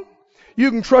on Him.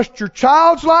 You can trust your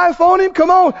child's life on Him. Come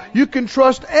on. You can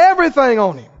trust everything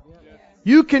on Him.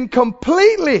 You can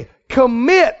completely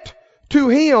commit to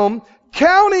Him,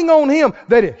 counting on Him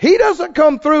that if He doesn't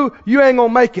come through, you ain't going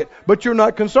to make it. But you're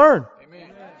not concerned.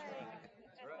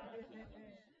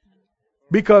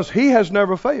 Because He has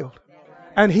never failed.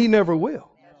 And He never will.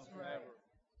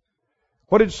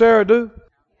 What did Sarah do?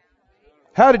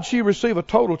 How did she receive a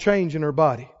total change in her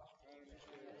body?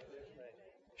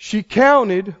 She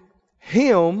counted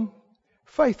Him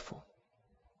faithful.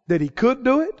 That He could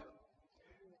do it.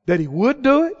 That He would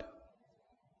do it.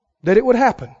 That it would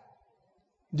happen.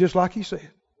 Just like He said.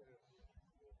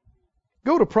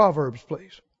 Go to Proverbs,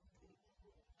 please.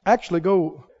 Actually,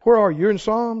 go. Where are you? You're in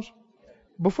Psalms?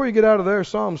 Before you get out of there,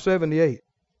 Psalm 78.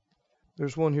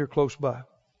 There's one here close by.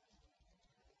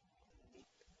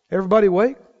 Everybody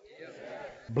awake?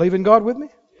 Believe in God with me?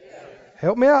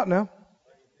 Help me out now.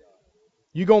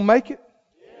 You gonna make it?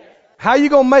 How you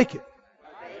gonna make it?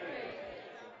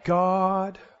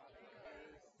 God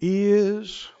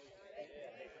is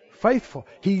faithful.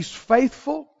 He's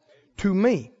faithful to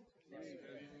me.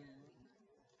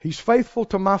 He's faithful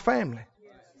to my family.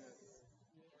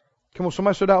 Come on,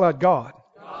 somebody said out loud, God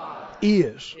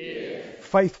is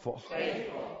faithful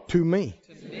to me.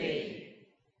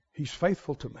 He's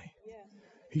faithful to me.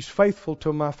 He's faithful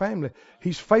to my family.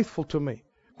 He's faithful to me.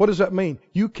 What does that mean?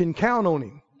 You can count on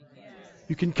Him.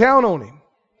 You can count on Him.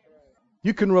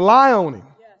 You can rely on Him.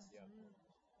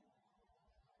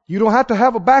 You don't have to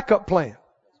have a backup plan.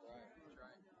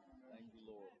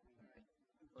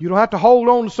 You don't have to hold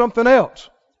on to something else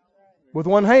with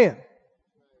one hand.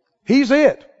 He's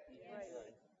it.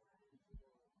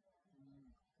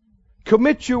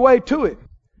 Commit your way to Him,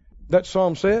 that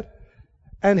psalm said,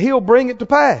 and He'll bring it to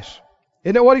pass.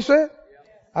 Isn't that what he said?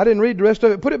 I didn't read the rest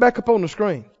of it. Put it back up on the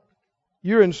screen.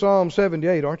 You're in Psalm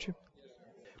 78, aren't you?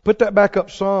 Put that back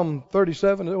up, Psalm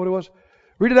 37. Is that what it was?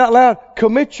 Read it out loud.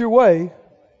 Commit your way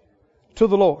to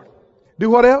the Lord.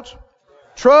 Do what else?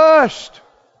 Trust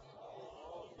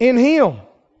in Him.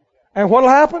 And what will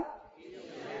happen?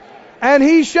 And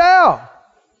He shall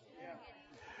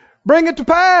bring it to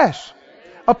pass.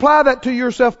 Apply that to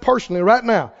yourself personally right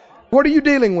now. What are you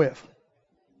dealing with?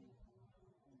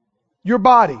 Your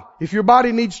body. If your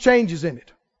body needs changes in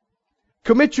it,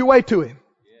 commit your way to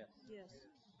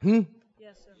Him.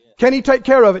 Can He take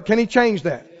care of it? Can He change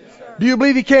that? Do you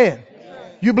believe He can?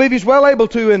 You believe He's well able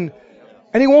to, and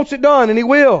He wants it done, and He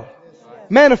will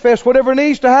manifest whatever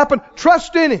needs to happen.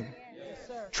 Trust in Him.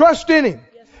 Trust in Him.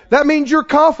 That means you're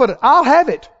confident. I'll have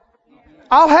it.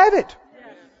 I'll have it.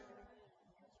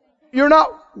 You're not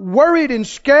worried and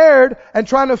scared and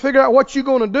trying to figure out what you're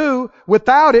going to do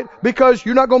without it, because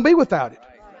you're not going to be without it.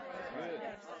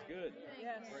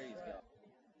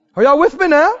 Are y'all with me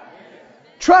now?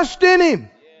 Trust in Him.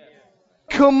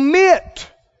 Commit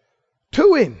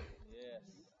to Him.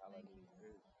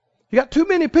 You got too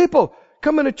many people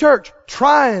coming to church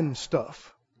trying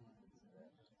stuff.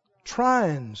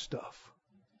 Trying stuff.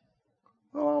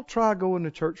 Well, I'll try going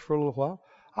to church for a little while.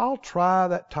 I'll try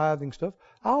that tithing stuff.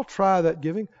 I'll try that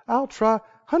giving. I'll try.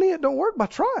 Honey, it don't work by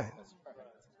trying.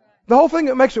 The whole thing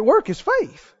that makes it work is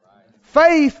faith.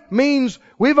 Faith means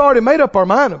we've already made up our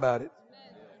mind about it.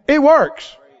 It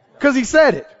works because He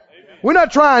said it. We're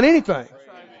not trying anything.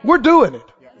 We're doing it.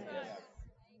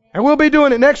 And we'll be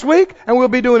doing it next week, and we'll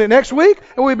be doing it next week,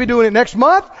 and we'll be doing it next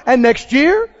month and next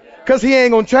year, because He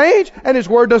ain't going to change and His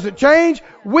Word doesn't change.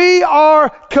 We are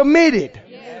committed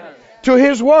to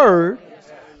His Word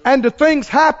and to things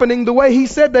happening the way He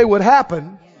said they would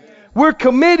happen. We're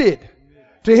committed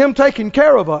to Him taking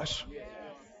care of us.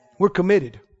 We're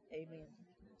committed.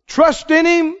 Trust in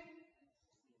Him.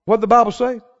 What did the Bible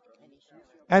say?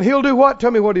 And He'll do what?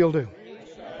 Tell me what He'll do.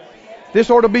 This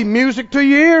ought to be music to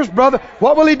your ears, brother.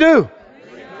 What will He do?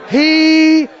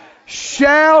 He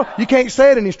shall, you can't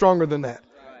say it any stronger than that.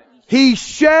 He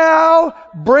shall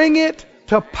bring it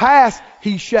to pass.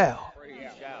 He shall.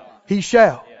 He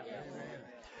shall.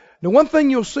 Now, one thing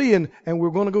you'll see, and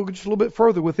we're going to go just a little bit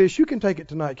further with this. You can take it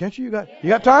tonight, can't you? You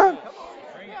got time?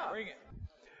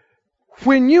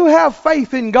 When you have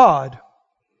faith in God,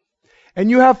 and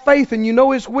you have faith and you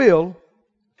know His will,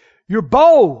 you're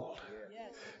bold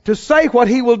to say what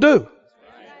He will do.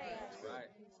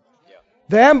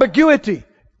 The ambiguity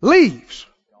leaves.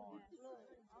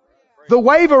 The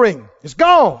wavering is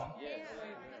gone.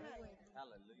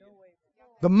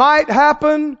 The might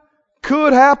happen,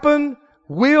 could happen,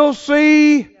 will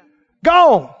see,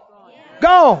 gone.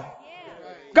 Gone.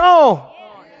 Gone.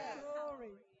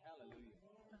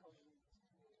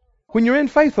 When you're in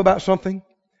faith about something,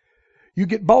 you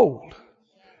get bold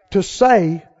to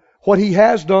say what He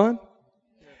has done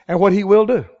and what He will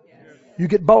do. You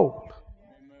get bold.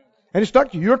 And it's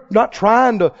not, you're not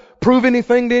trying to prove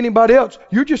anything to anybody else.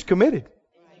 You're just committed.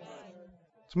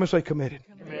 Somebody say committed.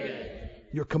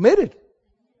 You're committed.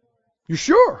 You're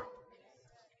sure.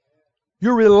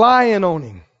 You're relying on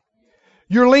Him.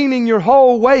 You're leaning your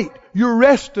whole weight. You're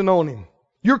resting on Him.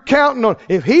 You're counting on Him.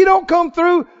 If He don't come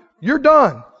through, you're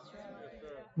done.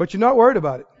 But you're not worried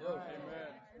about it.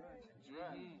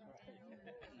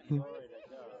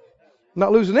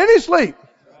 Not losing any sleep.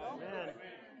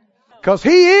 Because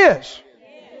He is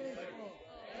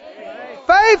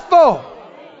faithful,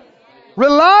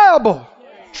 reliable,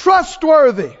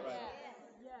 trustworthy.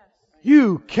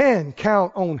 You can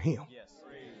count on Him.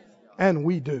 And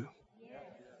we do.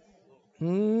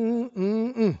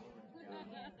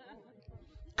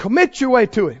 Commit your way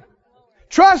to Him.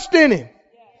 Trust in Him.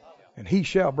 And He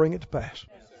shall bring it to pass.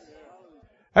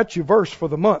 That's your verse for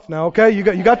the month now, okay? You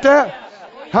got that?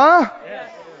 Huh?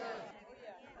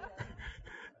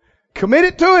 Commit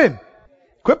it to Him.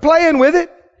 Quit playing with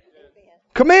it.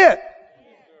 Commit.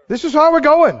 This is how we're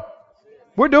going.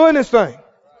 We're doing this thing.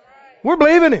 We're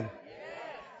believing Him.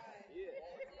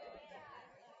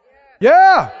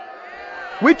 Yeah.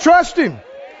 We trust Him.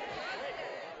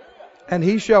 And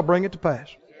He shall bring it to pass.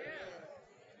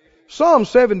 Psalm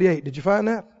 78. Did you find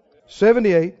that?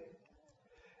 78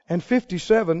 and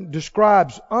 57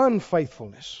 describes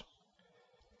unfaithfulness.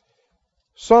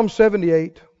 Psalm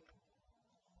 78,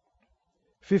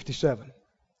 57.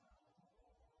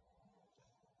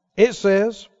 It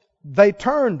says, they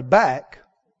turned back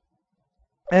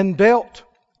and dealt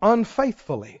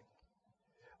unfaithfully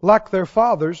like their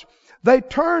fathers. They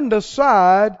turned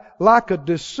aside like a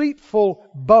deceitful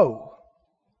bow.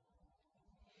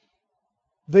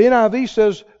 The NIV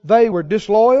says they were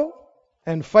disloyal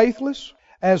and faithless,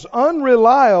 as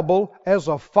unreliable as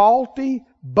a faulty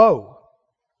bow.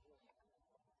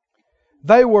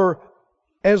 They were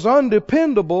as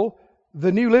undependable,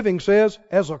 the New Living says,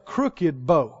 as a crooked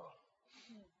bow.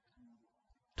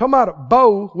 Talking about a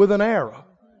bow with an arrow.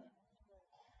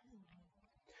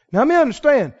 Now let me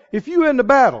understand, if you're in the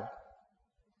battle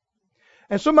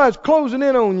and somebody's closing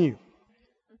in on you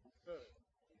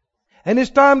and it's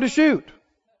time to shoot,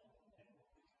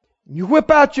 you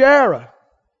whip out your arrow.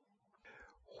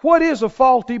 What is a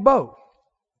faulty bow?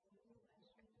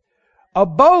 A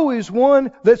bow is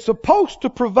one that's supposed to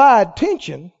provide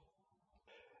tension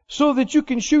so that you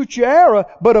can shoot your arrow,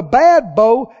 but a bad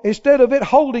bow, instead of it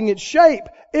holding its shape,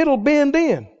 it'll bend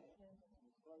in.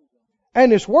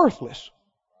 And it's worthless.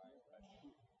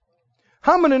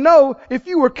 How many know if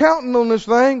you were counting on this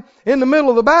thing in the middle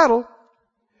of the battle,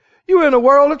 you're in a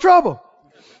world of trouble?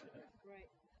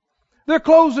 They're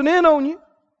closing in on you.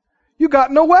 You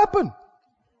got no weapon.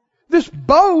 This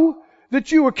bow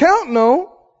that you were counting on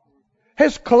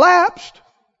has collapsed.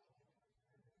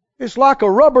 It's like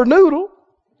a rubber noodle.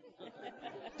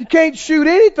 You can't shoot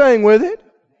anything with it.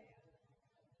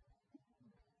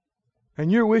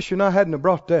 And you're wishing I hadn't have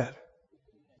brought that.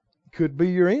 Could be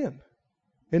your end.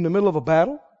 In the middle of a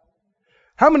battle.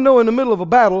 How many know in the middle of a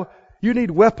battle you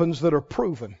need weapons that are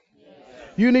proven?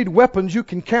 You need weapons you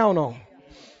can count on.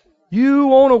 You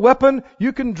want a weapon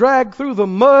you can drag through the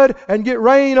mud and get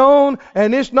rain on,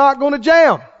 and it's not going to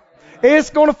jam. It's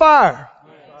going to fire.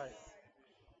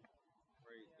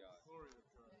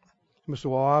 You say,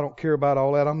 well, I don't care about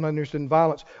all that. I'm not interested in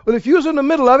violence. Well, if you was in the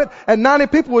middle of it and 90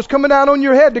 people was coming down on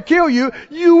your head to kill you,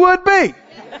 you would be.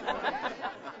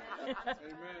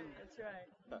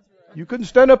 You couldn't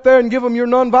stand up there and give them your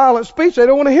nonviolent speech. They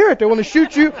don't want to hear it. They want to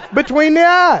shoot you between the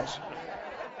eyes.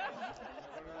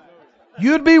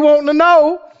 You'd be wanting to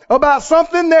know about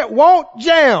something that won't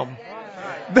jam,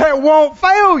 that won't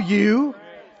fail you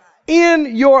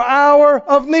in your hour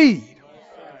of need.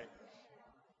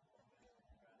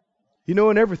 You know,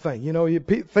 in everything. You know,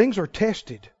 things are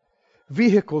tested.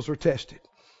 Vehicles are tested.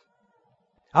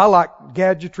 I like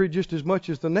gadgetry just as much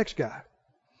as the next guy.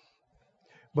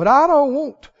 But I don't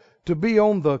want to be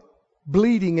on the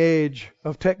bleeding edge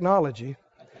of technology.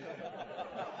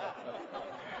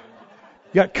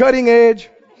 You got cutting edge,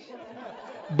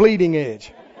 bleeding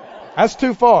edge. That's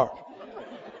too far.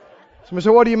 Somebody said,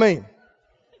 what do you mean?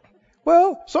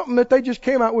 Well, something that they just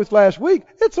came out with last week.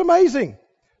 It's amazing.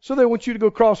 So they want you to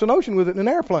go cross an ocean with it in an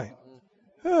airplane.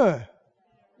 I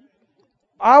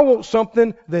want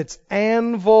something that's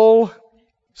anvil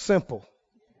simple.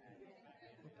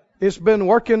 It's been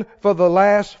working for the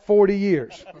last 40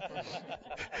 years.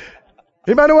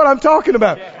 Anybody know what I'm talking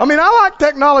about? I mean, I like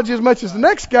technology as much as the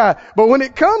next guy, but when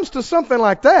it comes to something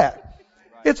like that,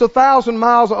 it's 1,000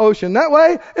 miles of ocean that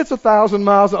way, it's 1,000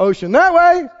 miles of ocean that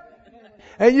way,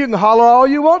 and you can holler all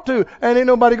you want to, and ain't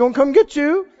nobody gonna come get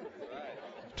you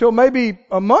till maybe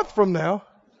a month from now.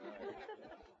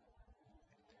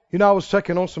 You know, I was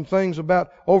checking on some things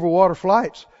about overwater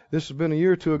flights. This has been a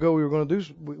year or two ago.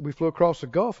 We flew across the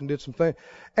Gulf and did some things.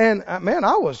 And man,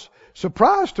 I was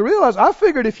surprised to realize, I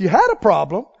figured if you had a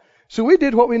problem, so we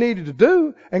did what we needed to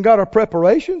do and got our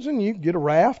preparations, and you get a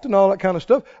raft and all that kind of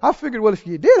stuff. I figured, well, if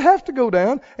you did have to go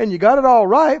down and you got it all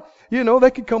right, you know,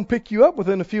 they could come pick you up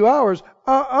within a few hours.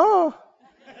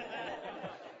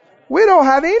 We don't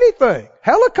have anything.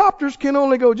 Helicopters can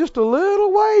only go just a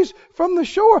little ways from the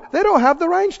shore. They don't have the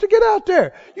range to get out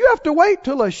there. You have to wait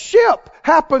till a ship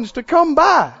happens to come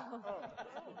by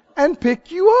and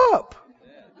pick you up.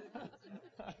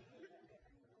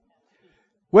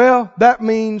 Well, that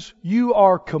means you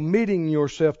are committing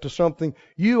yourself to something.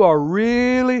 You are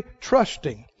really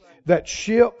trusting that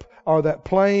ship or that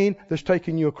plane that's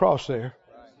taking you across there.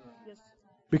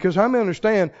 Because how many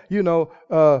understand, you know,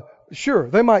 sure,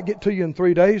 they might get to you in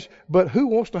 3 days, but who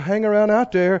wants to hang around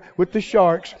out there with the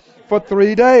sharks for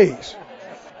 3 days?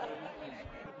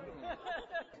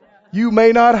 You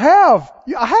may not have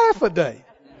a half a day.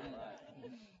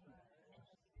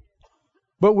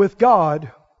 But with God,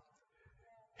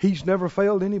 He's never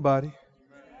failed anybody.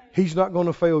 He's not going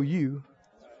to fail you.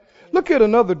 Look at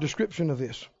another description of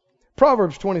this.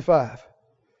 Proverbs 25.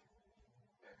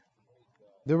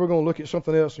 Then we're going to look at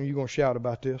something else and you're going to shout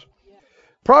about this.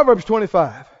 Proverbs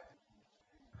 25.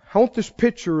 I want this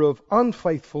picture of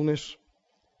unfaithfulness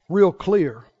real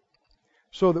clear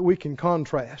so that we can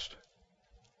contrast.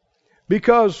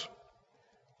 Because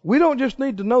we don't just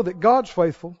need to know that God's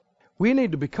faithful. We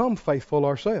need to become faithful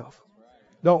ourselves,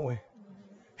 don't we?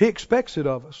 He expects it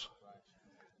of us.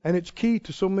 And it's key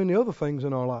to so many other things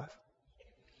in our life.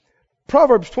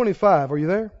 Proverbs 25, are you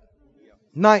there?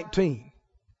 19.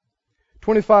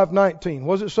 25:19.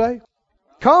 What does it say?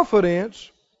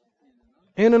 Confidence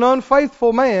in an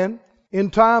unfaithful man in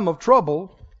time of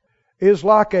trouble is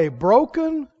like a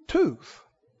broken tooth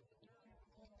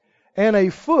and a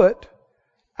foot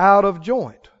out of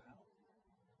joint.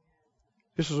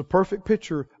 This is a perfect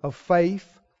picture of faith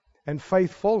and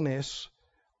faithfulness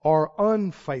or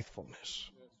unfaithfulness.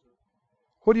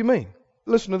 What do you mean?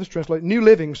 Listen to this translation. New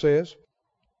Living says,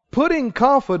 putting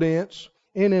confidence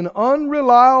in an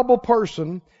unreliable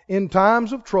person in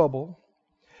times of trouble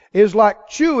is like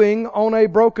chewing on a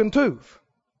broken tooth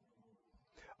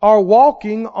or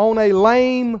walking on a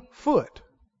lame foot.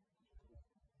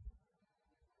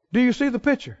 Do you see the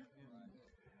picture?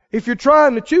 If you're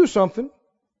trying to chew something,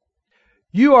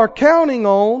 you are counting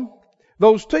on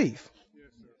those teeth,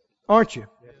 aren't you?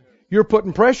 You're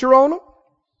putting pressure on them.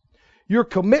 You're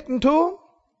committing to them.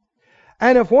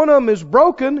 And if one of them is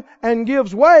broken and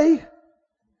gives way,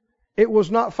 it was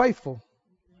not faithful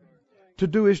to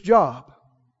do his job.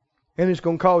 And it's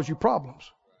going to cause you problems.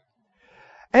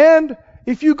 And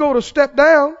if you go to step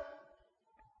down,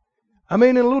 in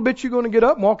a little bit you're going to get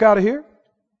up and walk out of here.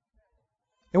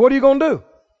 And what are you going to do?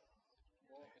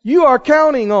 You are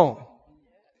counting on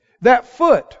that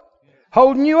foot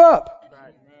holding you up,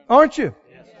 aren't you?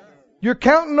 You're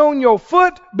counting on your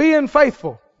foot being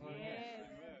faithful.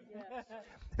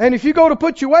 And if you go to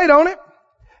put your weight on it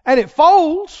and it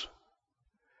folds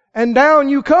and down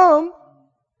you come,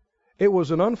 it was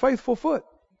an unfaithful foot.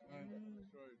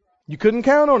 You couldn't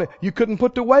count on it. You couldn't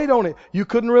put the weight on it. You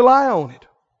couldn't rely on it.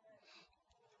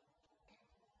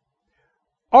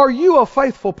 Are you a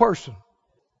faithful person?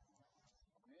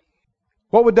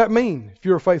 What would that mean if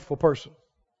you're a faithful person?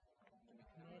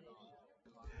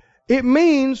 It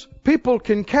means people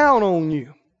can count on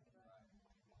you.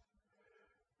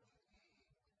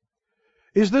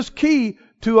 Is this key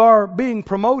to our being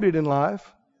promoted in life?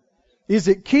 Is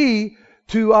it key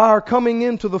to our coming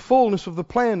into the fullness of the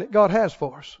plan that God has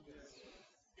for us?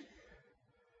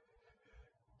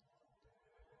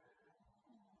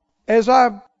 as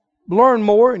I learn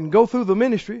more and go through the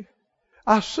ministry,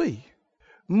 I see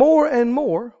more and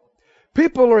more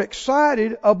people are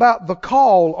excited about the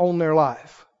call on their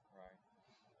life.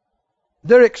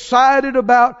 They're excited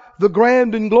about the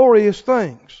grand and glorious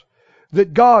things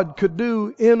that God could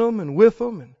do in them and with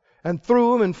them and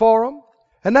through them and for them.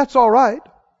 And that's all right.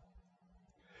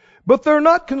 But they're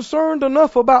not concerned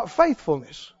enough about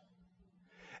faithfulness.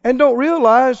 And don't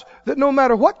realize that no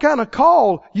matter what kind of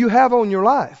call you have on your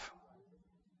life,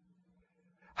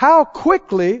 how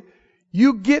quickly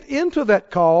you get into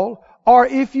that call, or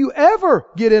if you ever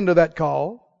get into that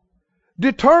call,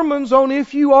 determines on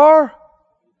if you are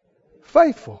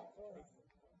faithful.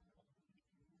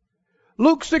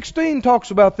 Luke 16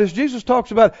 talks about this. Jesus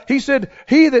talks about it. He said,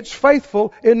 he that's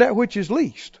faithful in that which is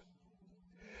least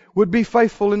would be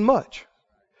faithful in much.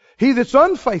 He that's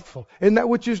unfaithful in that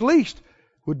which is least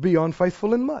would be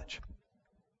unfaithful in much.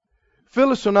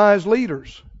 Phyllis and I as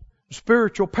leaders,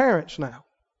 spiritual parents now,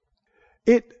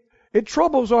 it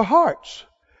troubles our hearts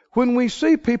when we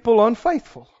see people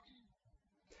unfaithful.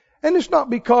 And it's not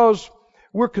because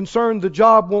we're concerned the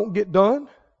job won't get done.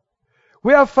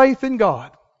 We have faith in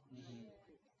God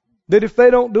that if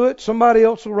they don't do it, somebody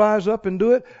else will rise up and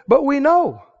do it. But we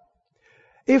know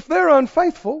if they're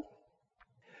unfaithful,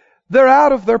 they're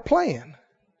out of their plan.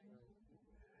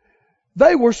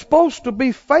 They were supposed to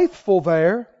be faithful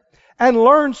there and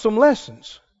learn some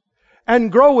lessons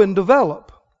and grow and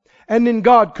develop. And then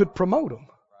God could promote them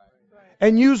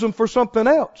and use them for something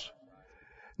else.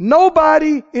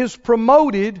 Nobody is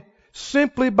promoted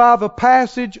simply by the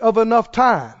passage of enough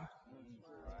time.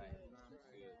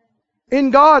 In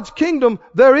God's kingdom,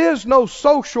 there is no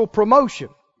social promotion.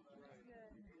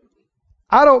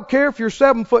 I don't care if you're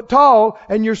 7 foot tall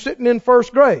and you're sitting in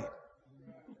first grade.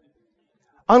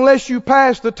 Unless you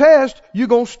pass the test, you're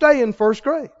going to stay in first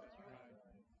grade.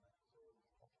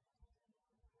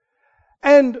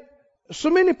 And so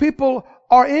many people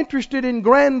are interested in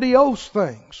grandiose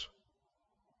things.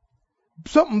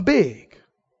 Something big.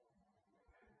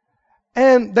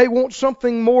 And they want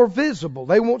something more visible.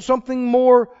 They want something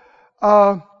more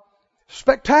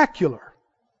spectacular.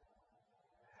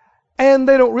 And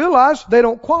they don't realize they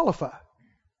don't qualify.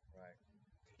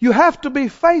 You have to be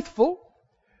faithful.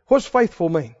 What's faithful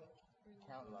mean?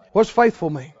 What's faithful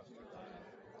mean?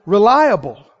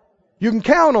 Reliable. You can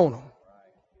count on them.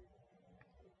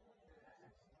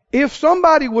 If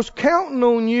somebody was counting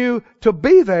on you to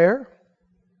be there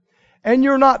and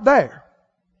you're not there,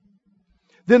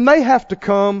 then they have to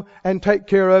come and take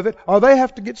care of it, or they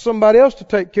have to get somebody else to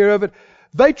take care of it.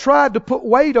 They tried to put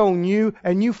weight on you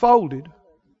and you folded.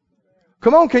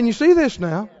 Come on, can you see this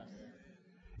now?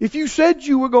 If you said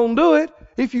you were going to do it,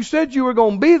 if you said you were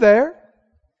going to be there,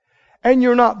 and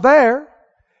you're not there,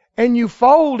 and you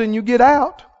fold and you get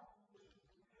out,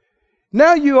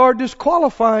 now you are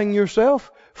disqualifying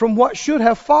yourself from what should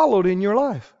have followed in your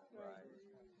life.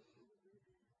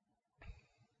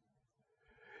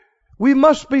 We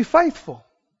must be faithful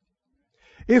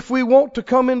if we want to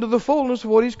come into the fullness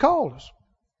of what He's called us.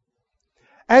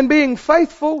 And being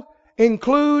faithful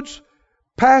includes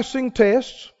passing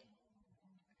tests.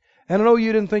 And I know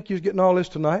you didn't think you was getting all this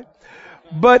tonight,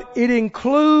 but it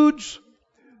includes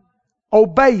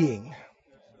obeying.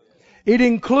 It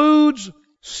includes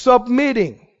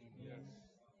submitting.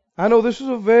 I know this is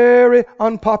a very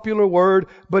unpopular word,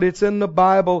 but it's in the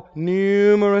Bible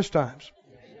numerous times.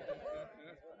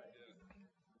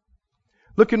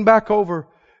 Looking back over,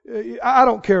 I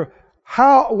don't care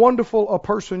how wonderful a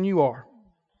person you are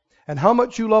and how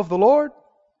much you love the Lord,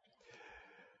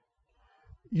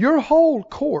 your whole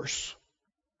course,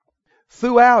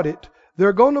 throughout it, there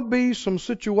are going to be some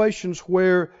situations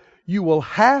where you will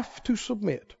have to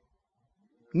submit.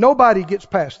 Nobody gets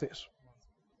past this.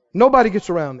 Nobody gets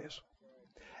around this.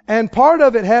 And part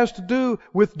of it has to do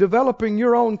with developing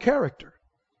your own character.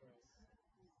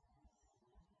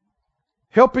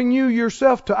 Helping you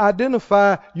yourself to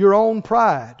identify your own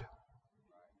pride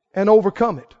and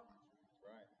overcome it.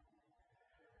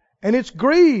 And it's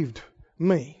grieved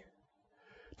me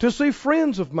to see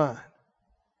friends of mine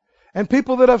and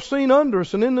people that I've seen under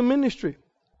us and in the ministry.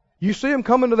 You see them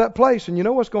coming to that place and you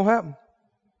know what's going to happen.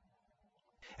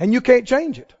 And you can't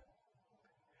change it.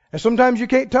 And sometimes you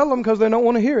can't tell them because they don't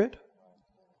want to hear it.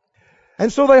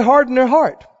 And so they harden their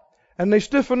heart and they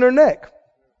stiffen their neck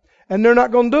and they're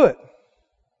not going to do it.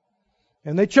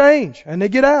 And they change and they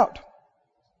get out.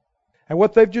 And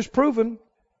what they've just proven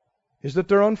is that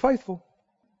they're unfaithful.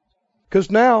 Because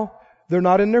now they're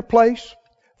not in their place.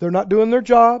 They're not doing their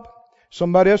job.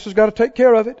 Somebody else has got to take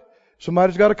care of it.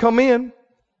 Somebody's got to come in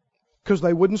because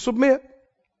they wouldn't submit.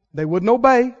 They wouldn't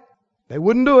obey. They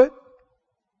wouldn't do it.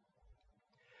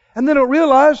 And they don't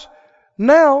realize,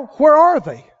 now, where are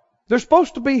they? They're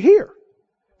supposed to be here,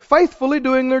 faithfully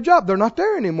doing their job. They're not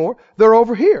there anymore. They're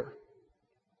over here.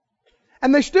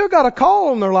 And they still got a call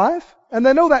on their life, and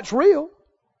they know that's real.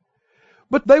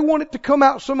 But they want it to come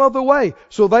out some other way.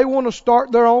 So they want to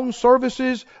start their own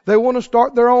services. They want to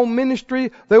start their own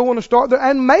ministry. They want to start their...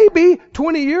 And maybe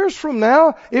 20 years from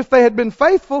now, if they had been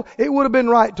faithful, it would have been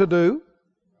right to do.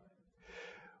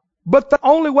 But the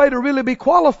only way to really be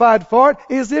qualified for it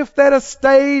is if they'd have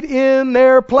stayed in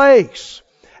their place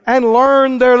and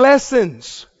learned their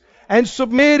lessons and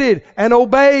submitted and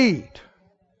obeyed.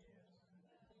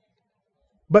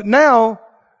 But now,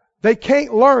 they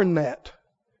can't learn that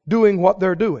doing what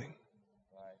they're doing.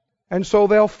 And so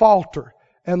they'll falter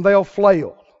and they'll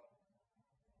flail.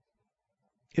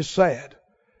 It's sad.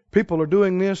 People are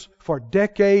doing this for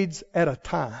decades at a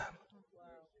time.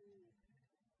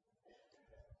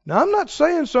 Now, I'm not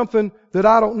saying something that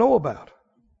I don't know about.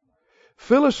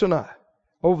 Phyllis and I,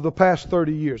 over the past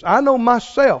 30 years, I know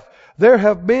myself, there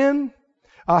have been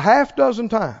a half dozen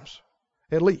times,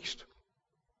 at least,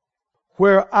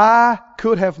 where I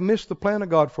could have missed the plan of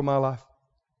God for my life.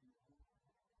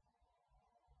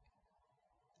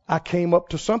 I came up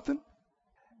to something,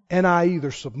 and I either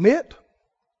submit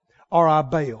or I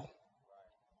bail.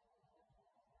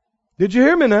 Did you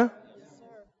hear me now?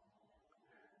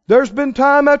 There's been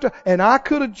time after, and I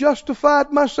could have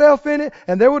justified myself in it,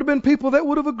 and there would have been people that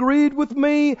would have agreed with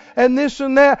me, and this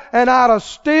and that, and I'd have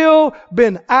still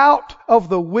been out of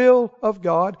the will of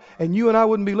God, and you and I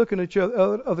wouldn't be looking at each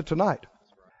other tonight.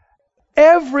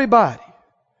 Everybody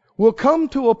will come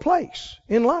to a place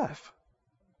in life,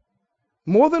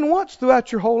 more than once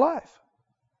throughout your whole life.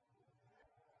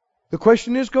 The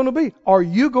question is going to be, are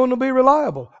you going to be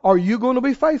reliable? Are you going to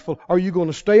be faithful? Are you going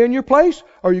to stay in your place?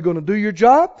 Are you going to do your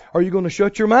job? Are you going to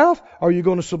shut your mouth? Are you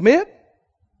going to submit?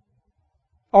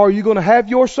 Are you going to have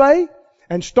your say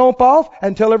and stomp off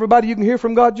and tell everybody you can hear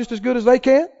from God just as good as they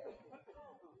can?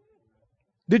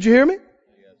 Did you hear me?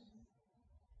 Yes.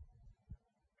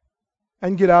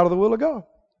 And get out of the will of God.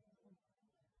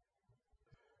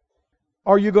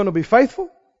 Are you going to be faithful?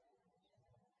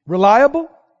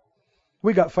 Reliable?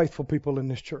 We got faithful people in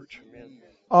this church.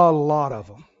 A lot of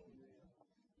them.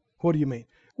 What do you mean?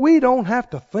 We don't have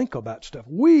to think about stuff.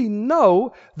 We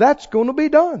know that's going to be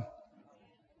done.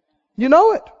 You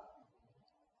know it.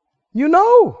 You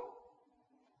know.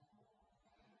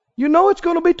 You know it's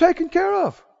going to be taken care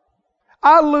of.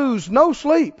 I lose no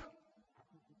sleep.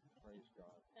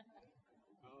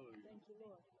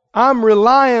 I'm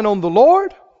relying on the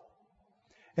Lord,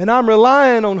 and I'm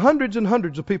relying on hundreds and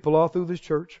hundreds of people all through this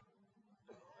church.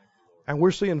 And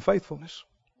we're seeing faithfulness.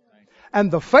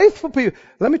 And the faithful people,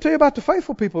 let me tell you about the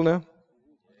faithful people now.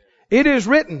 It is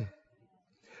written,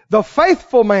 the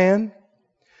faithful man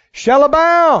shall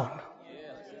abound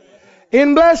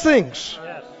in blessings.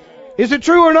 Is it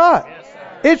true or not?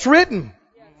 It's written.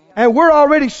 And we're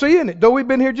already seeing it. Though we've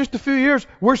been here just a few years,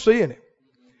 we're seeing it.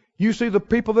 You see the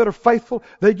people that are faithful,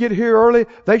 they get here early,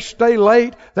 they stay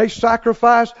late, they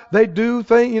sacrifice, they do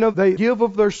things, they give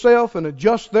of their self and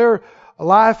adjust their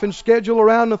life and schedule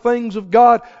around the things of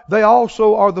God. They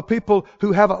also are the people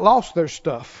who haven't lost their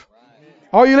stuff.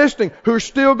 Are you listening? Who are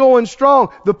still going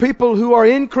strong. The people who are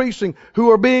increasing, who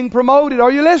are being promoted.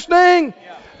 Are you listening?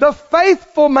 Yeah. The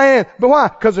faithful man. But why?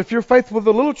 Because if you're faithful with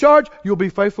a little charge, you'll be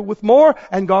faithful with more,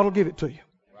 and God will give it to you.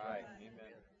 Right.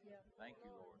 Amen. Thank you,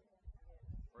 Lord.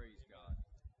 Praise God.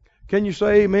 Can you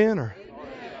say amen or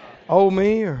oh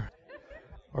me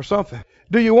or something?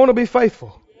 Do you want to be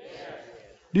faithful?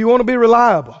 Do you want to be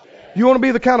reliable? Do you want to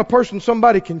be the kind of person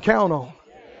somebody can count on?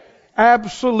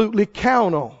 Absolutely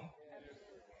count on.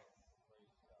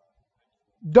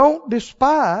 Don't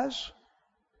despise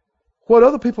what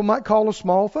other people might call a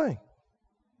small thing.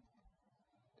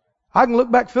 I can look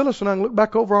back, Phyllis, and I can look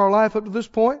back over our life up to this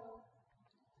point.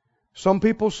 Some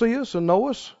people see us and know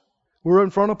us. We're in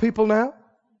front of people now.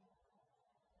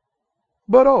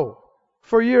 But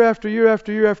for year after year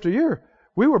after year after year,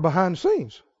 we were behind the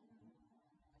scenes.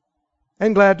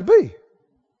 And glad to be.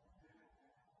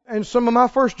 And some of my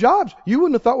first jobs, you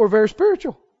wouldn't have thought were very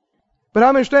spiritual. But I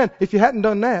understand, if you hadn't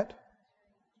done that,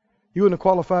 you wouldn't have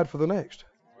qualified for the next.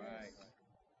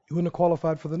 You wouldn't have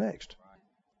qualified for the next.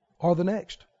 Or the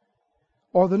next.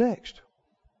 Or the next.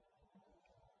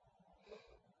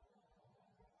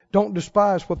 Don't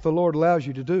despise what the Lord allows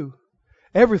you to do.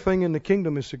 Everything in the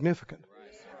kingdom is significant.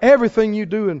 Everything you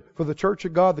do for the church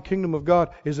of God, the kingdom of God,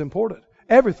 is important.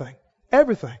 Everything.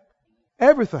 Everything.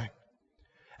 Everything.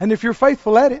 And if you're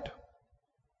faithful at it,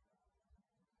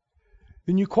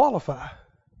 then you qualify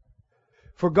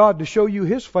for God to show you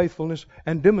His faithfulness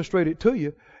and demonstrate it to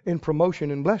you in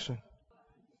promotion and blessing.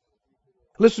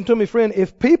 Listen to me, friend.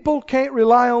 If people can't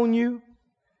rely on you,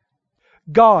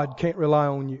 God can't rely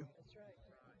on you.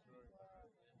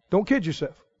 Don't kid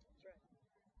yourself.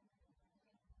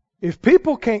 If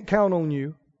people can't count on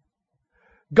you,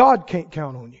 God can't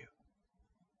count on you.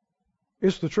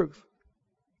 It's the truth.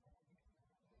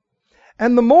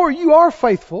 And the more you are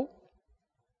faithful,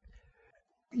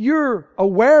 your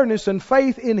awareness and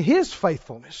faith in His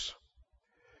faithfulness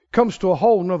comes to a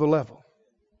whole nother level.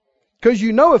 Because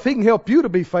you know if He can help you to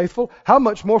be faithful, how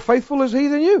much more faithful is He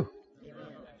than you?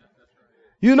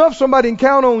 You know if somebody can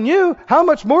count on you, how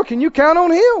much more can you count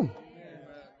on Him?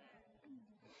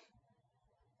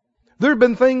 There have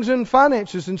been things in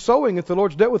finances and sowing that the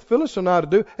Lord's dealt with Phyllis and I to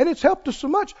do, and it's helped us so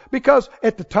much because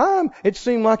at the time it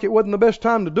seemed like it wasn't the best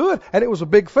time to do it, and it was a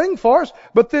big thing for us,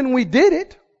 but then we did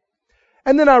it,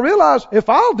 and then I realized if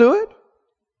I'll do it,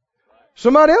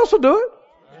 somebody else will do it.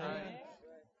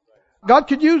 God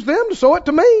could use them to sow it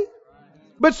to me.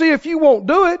 But see, if you won't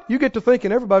do it, you get to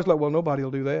thinking everybody's like, well, nobody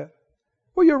will do that.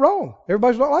 Well, you're wrong.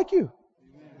 Everybody's not like you.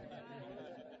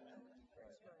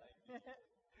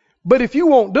 But if you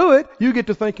won't do it, you get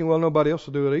to thinking, well, nobody else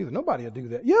will do it either. Nobody will do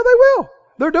that. Yeah, they will.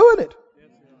 They're doing it.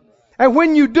 And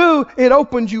when you do, it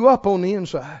opens you up on the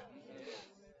inside.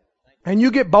 And you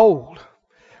get bold.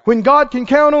 When God can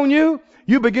count on you,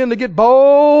 you begin to get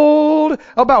bold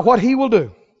about what He will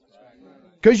do.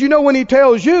 Because you know when He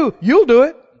tells you, you'll do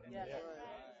it.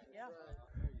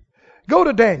 Go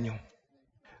to Daniel.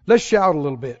 Let's shout a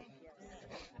little bit.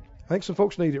 I think some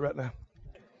folks need it right now.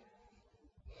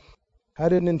 I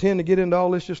didn't intend to get into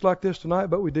all this just like this tonight,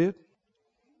 but we did.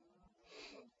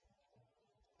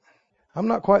 I'm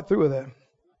not quite through with that.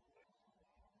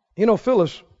 You know,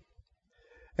 Phyllis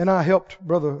and I helped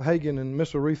Brother Hagin and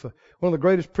Miss Aretha, one of the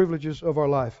greatest privileges of our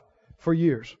life, for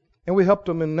years. And we helped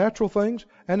them in natural things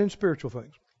and in spiritual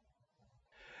things.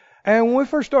 And when we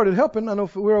first started helping, I know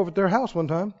we were over at their house one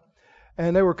time,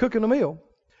 and they were cooking a meal.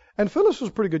 And Phyllis was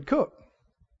a pretty good cook.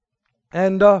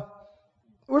 And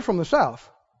we're from the South.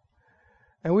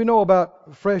 And we know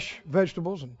about fresh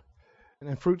vegetables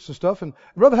and fruits and stuff. And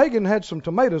Brother Hagin had some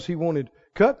tomatoes he wanted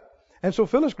cut. And so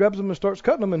Phyllis grabs them and starts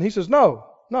cutting them. And he says, no,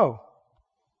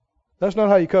 that's not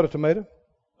how you cut a tomato.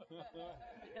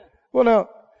 Well, now,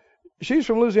 she's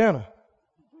from Louisiana.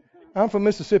 I'm from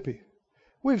Mississippi.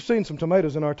 We've seen some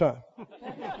tomatoes in our time.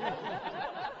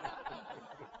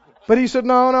 But he said,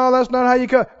 no, that's not how you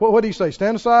cut. What did he say?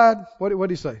 Stand aside? What did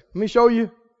he say? Let me show you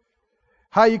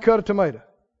how you cut a tomato.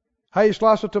 How you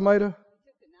slice a tomato?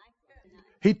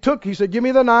 He said, give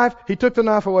me the knife. He took the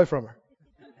knife away from her.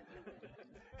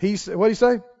 What did he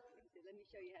say?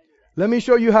 Let me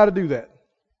show you how to do that.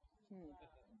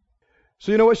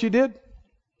 So you know what she did?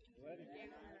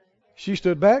 She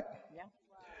stood back.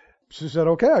 She said,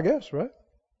 okay, I guess, right?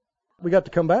 We got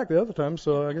to come back the other time,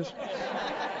 so I guess.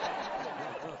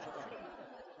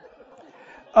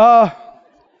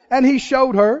 And he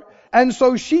showed her. And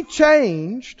so she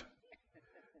changed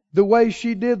the way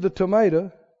she did the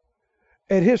tomato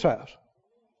at his house.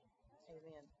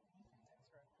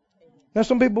 Now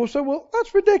some people will say, well,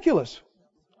 that's ridiculous.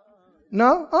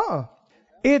 No,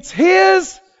 It's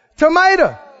his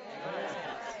tomato.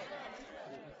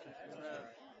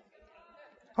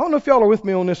 I don't know if y'all are with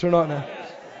me on this or not now.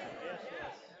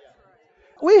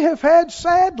 We've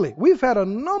had a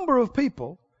number of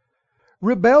people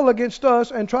rebel against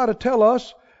us and try to tell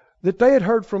us that they had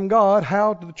heard from God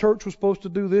how the church was supposed to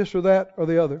do this or that or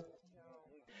the other.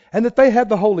 And that they had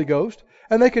the Holy Ghost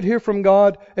and they could hear from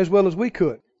God as well as we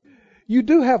could. You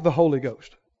do have the Holy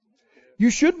Ghost.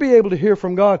 You should be able to hear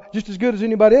from God just as good as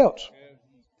anybody else.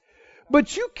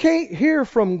 But you can't hear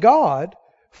from God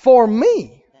for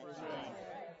me.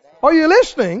 Are you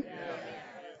listening?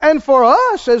 And for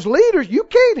us as leaders, you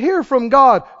can't hear from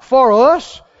God for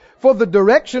us, for the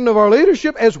direction of our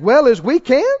leadership as well as we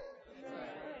can.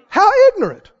 How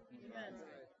ignorant.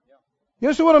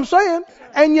 You see what I'm saying?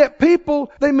 And yet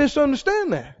people, they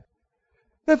misunderstand that.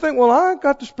 They think, well, I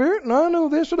got the Spirit and I know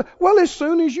this or that. Well, as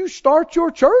soon as you start your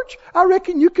church, I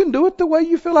reckon you can do it the way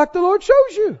you feel like the Lord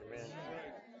shows you.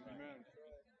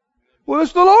 Well,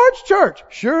 it's the Lord's church.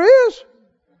 Sure is.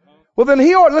 Well, then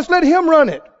let's let Him run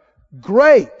it.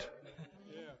 Great.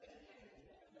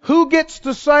 Who gets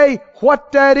to say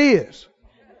what that is?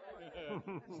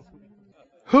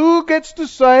 Who gets to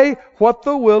say what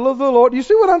the will of the Lord? You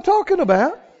see what I'm talking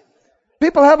about?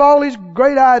 People have all these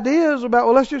great ideas about,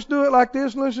 well, let's just do it like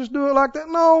this and let's just do it like that.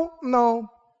 No.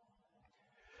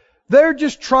 They're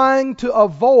just trying to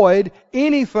avoid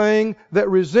anything that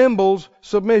resembles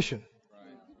submission.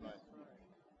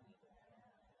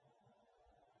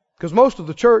 Because most of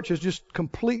the church has just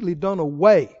completely done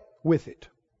away with it.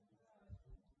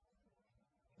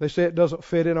 They say it doesn't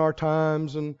fit in our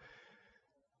times and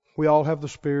we all have the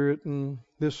Spirit and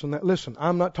this and that. Listen,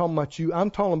 I'm not talking about you. I'm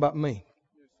talking about me.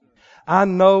 I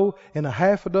know in a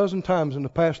half a dozen times in the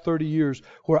past 30 years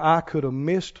where I could have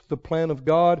missed the plan of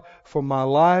God for my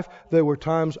life. There were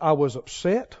times I was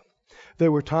upset.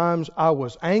 There were times I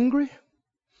was angry.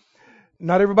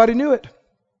 Not everybody knew it.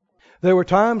 There were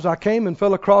times I came and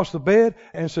fell across the bed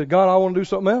and said, God, I want to do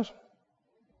something else.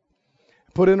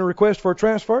 Put in a request for a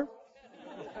transfer.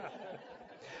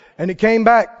 And it came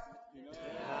back.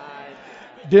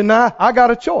 Didn't I? I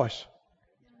got a choice.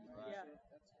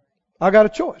 I got a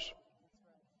choice.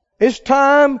 It's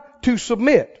time to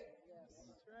submit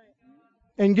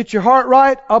and get your heart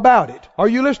right about it. Are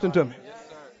you listening to me?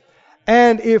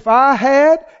 And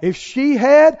if she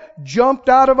had jumped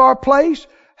out of our place,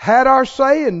 had our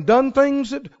say and done things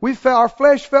that our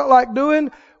flesh felt like doing,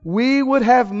 we would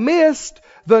have missed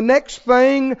the next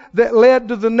thing that led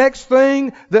to the next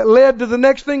thing that led to the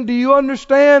next thing. Do you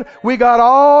understand? We got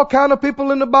all kind of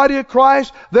people in the body of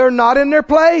Christ. They're not in their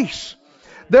place.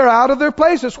 They're out of their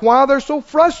place. That's why they're so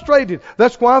frustrated.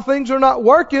 That's why things are not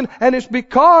working. And it's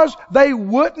because they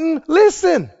wouldn't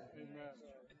listen.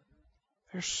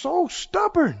 They're so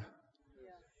stubborn.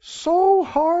 So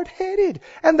hard-headed.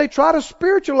 And they try to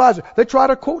spiritualize it. They try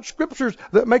to quote scriptures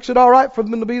that makes it all right for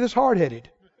them to be this hard-headed.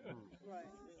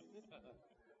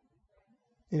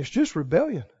 And it's just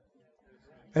rebellion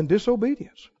and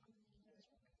disobedience.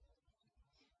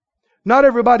 Not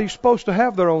everybody's supposed to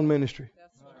have their own ministry.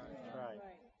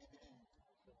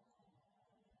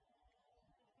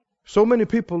 So many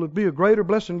people would be a greater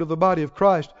blessing to the body of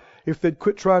Christ if they'd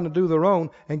quit trying to do their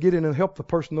own and get in and help the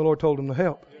person the Lord told them to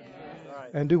help.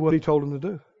 And do what He told them to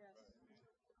do.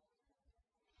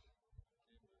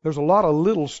 There's a lot of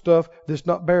little stuff that's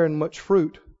not bearing much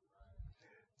fruit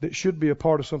that should be a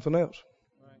part of something else.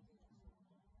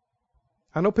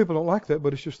 I know people don't like that,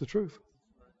 but it's just the truth.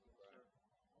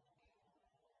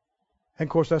 And of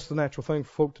course, that's the natural thing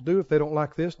for folk to do. If they don't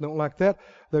like this, don't like that,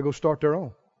 they'll go start their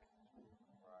own.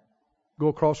 Go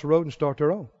across the road and start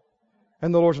their own.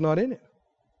 And the Lord's not in it.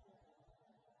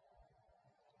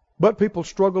 But people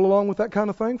struggle along with that kind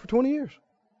of thing for 20 years.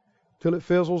 Till it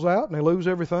fizzles out and they lose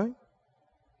everything.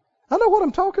 I know what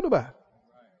I'm talking about.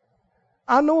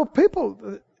 I know of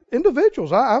people,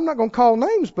 individuals, I'm not going to call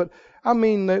names, but I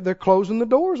mean, they're closing the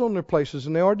doors on their places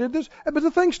and they already did this. But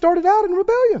the thing started out in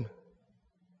rebellion.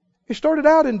 It started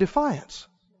out in defiance.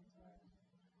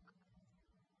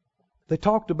 They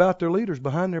talked about their leaders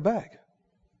behind their back.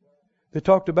 They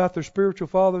talked about their spiritual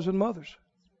fathers and mothers.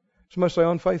 Somebody say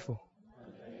unfaithful.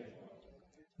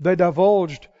 They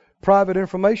divulged private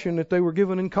information that they were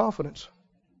given in confidence.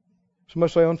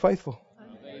 Somebody say unfaithful.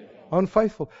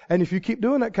 Unfaithful. And if you keep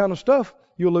doing that kind of stuff,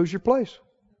 you'll lose your place.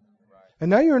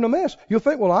 And now you're in a mess. You'll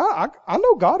think, well, I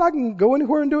know God. I can go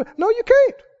anywhere and do it. No, you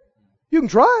can't. You can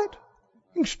try it.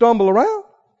 You can stumble around.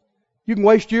 You can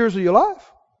waste years of your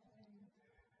life.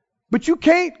 But you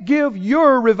can't give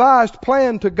your revised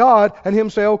plan to God and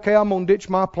Him say, okay, I'm going to ditch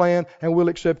my plan and we'll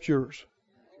accept yours.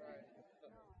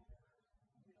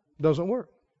 Doesn't work.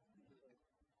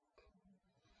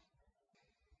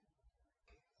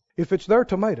 If it's their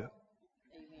tomato.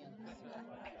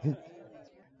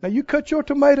 Now you cut your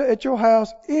tomato at your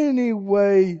house any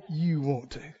way you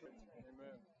want to.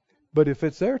 But if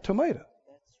it's their tomato,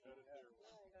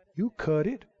 you cut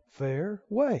it their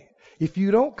way. If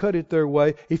you don't cut it their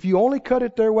way, if you only cut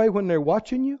it their way when they're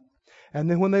watching you,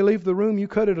 and then when they leave the room you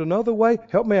cut it another way,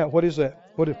 help me out. What is that?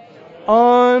 What is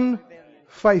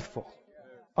unfaithful?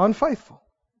 Unfaithful.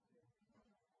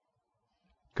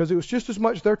 Because it was just as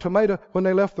much their tomato when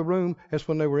they left the room as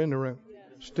when they were in the room.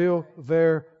 Still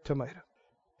their tomato.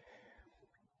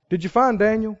 Did you find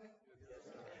Daniel?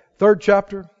 3rd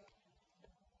chapter.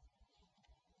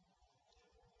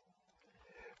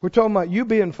 We're talking about you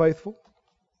being faithful,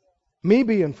 me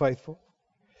being faithful,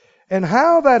 and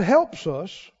how that helps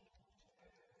us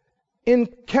in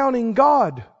counting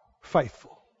God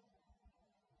faithful.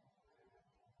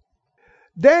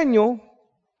 Daniel,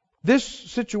 this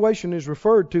situation is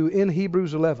referred to in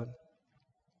Hebrews 11.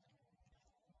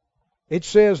 It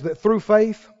says that through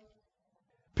faith,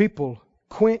 people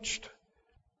quenched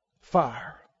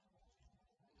fire.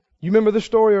 You remember this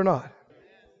story or not?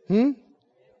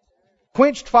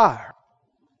 Quenched fire.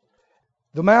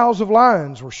 The mouths of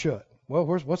lions were shut. Well,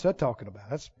 what's that talking about?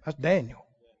 That's Daniel.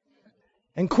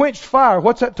 And quenched fire,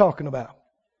 what's that talking about?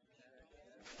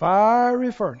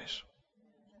 Fiery furnace.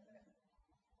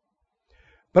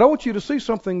 But I want you to see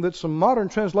something that some modern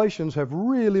translations have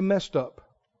really messed up.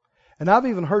 And I've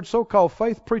even heard so-called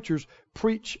faith preachers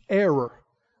preach error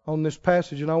on this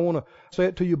passage, and I want to say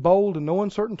it to you bold and no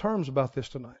uncertain terms about this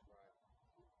tonight.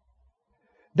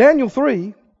 Daniel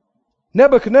 3,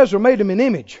 Nebuchadnezzar made him an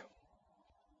image.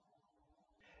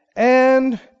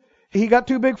 And he got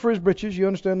too big for his britches. You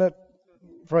understand that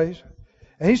phrase?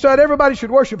 And he said everybody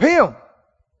should worship him.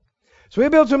 So he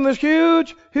built him this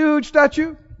huge, huge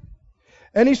statue.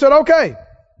 And he said, okay,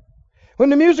 when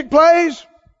the music plays,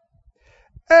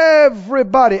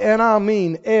 everybody, and I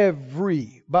mean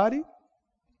everybody,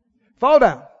 fall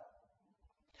down.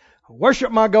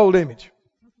 Worship my gold image.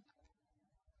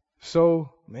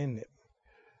 So, man,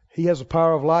 he has the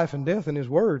power of life and death in his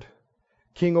word.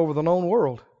 King over the known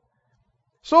world.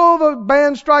 So the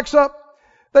band strikes up.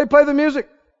 They play the music.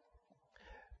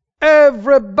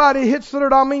 Everybody hits the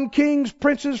note. I mean, kings,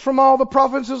 princes from all the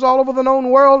provinces all over the known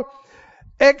world,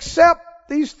 except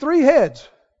these three heads.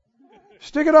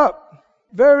 Stick it up.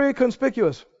 Very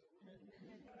conspicuous.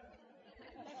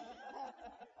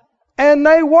 And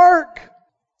they work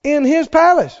in his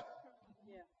palace.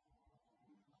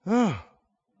 Oh,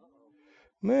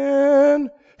 man,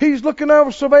 he's looking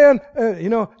over, surveying.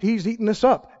 He's eating this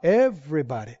up.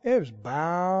 Everybody is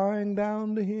bowing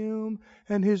down to him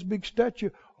and his big statue.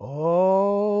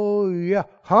 Oh, yeah.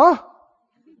 Huh?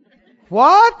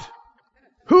 What?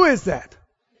 Who is that?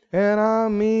 And I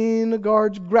mean, the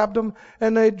guards grabbed him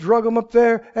and they drug him up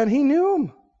there, and he knew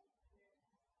him.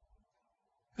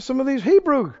 Some of these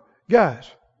Hebrew guys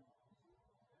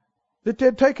that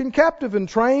they'd taken captive and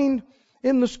trained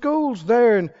in the schools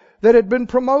there, and that had been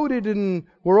promoted and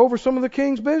were over some of the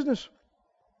king's business.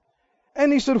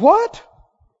 And he said, what?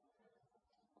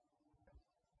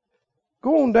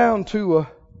 Go on down to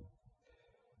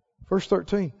verse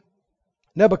 13.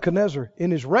 Nebuchadnezzar,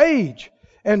 in his rage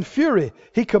and fury,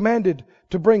 he commanded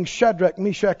to bring Shadrach,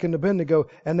 Meshach, and Abednego,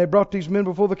 and they brought these men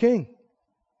before the king.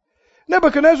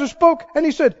 Nebuchadnezzar spoke, and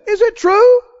he said, is it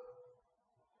true?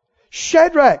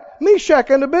 Shadrach, Meshach,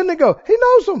 and Abednego. He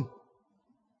knows them.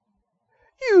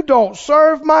 You don't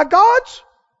serve my gods.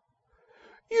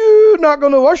 You're not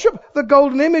going to worship the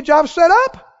golden image I've set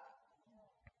up.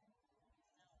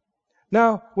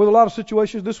 Now, with a lot of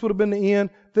situations, this would have been the end.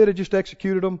 They'd have just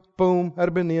executed them. Boom. That'd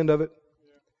have been the end of it.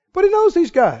 But he knows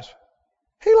these guys.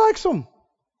 He likes them.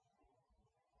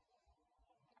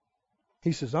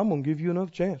 He says, I'm going to give you another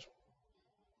chance.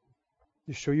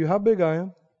 To show you how big I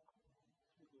am.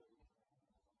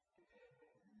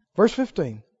 Verse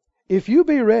 15. If you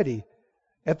be ready,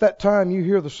 at that time you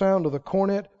hear the sound of the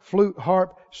cornet, flute,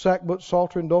 harp, sackbut,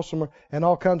 psaltery, and dulcimer, and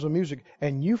all kinds of music,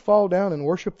 and you fall down and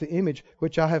worship the image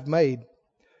which I have made.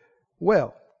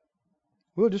 Well,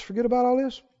 we'll just forget about all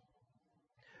this.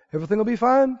 Everything will be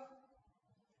fine.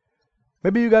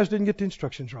 Maybe you guys didn't get the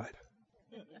instructions right.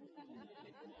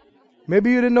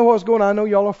 Maybe you didn't know what was going on. I know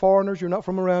y'all are foreigners. You're not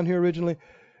from around here originally.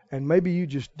 And maybe you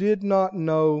just did not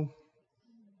know.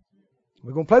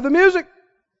 We're going to play the music.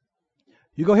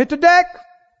 You're going to hit the deck.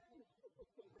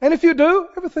 And if you do,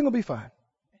 everything will be fine.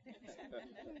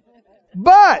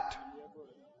 But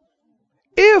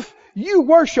if you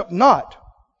worship not,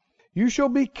 you shall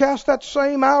be cast that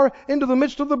same hour into the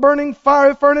midst of the burning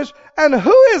fiery furnace. And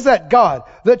who is that God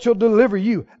that shall deliver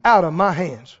you out of my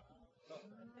hands?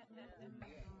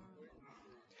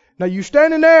 Now you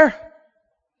standing there,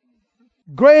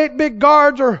 great big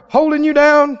guards are holding you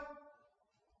down.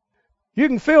 You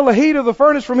can feel the heat of the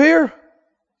furnace from here.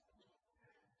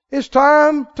 It's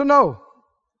time to know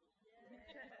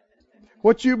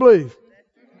what you believe.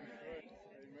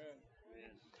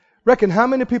 Reckon how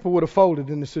many people would have folded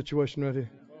in this situation right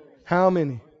here? How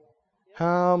many?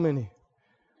 How many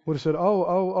would have said,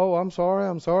 oh, I'm sorry.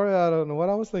 I don't know what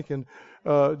I was thinking.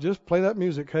 Just play that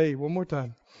music. Hey, one more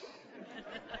time.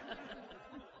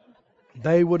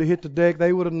 They would have hit the deck.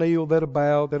 They would have kneeled. They'd have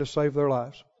bowed. They'd have saved their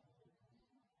lives.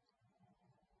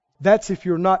 That's if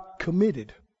you're not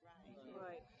committed.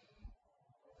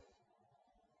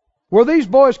 Were these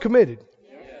boys committed?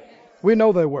 Yes. We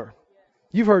know they were.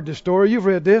 You've heard this story. You've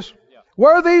read this. Yeah.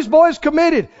 Were these boys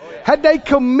committed? Oh, yeah. Had they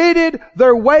committed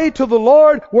their way to the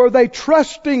Lord? Were they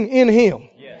trusting in Him?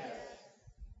 Yes.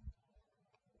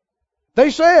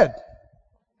 They said,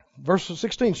 verse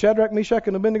 16, Shadrach, Meshach,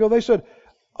 and Abednego, they said,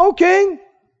 O King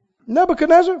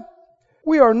Nebuchadnezzar,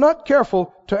 we are not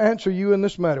careful to answer you in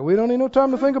this matter. We don't need no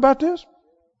time to think about this.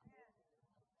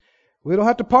 We don't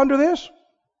have to ponder this.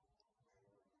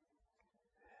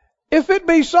 If it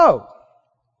be so,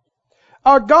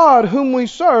 our God whom we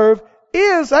serve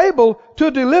is able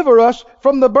to deliver us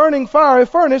from the burning fiery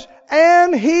furnace,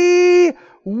 and He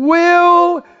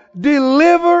will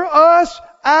deliver us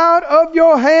out of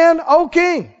your hand, O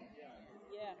King.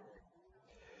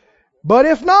 But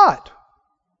if not,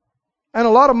 and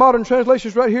a lot of modern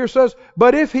translations right here says,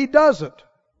 but if He doesn't,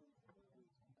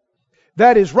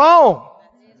 that is wrong.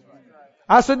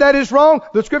 I said that is wrong.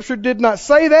 The Scripture did not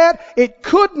say that. It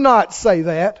could not say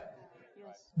that.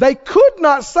 They could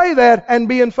not say that and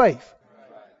be in faith.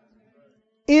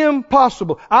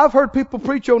 Impossible. I've heard people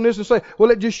preach on this and say,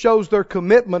 well, it just shows their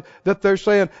commitment that they're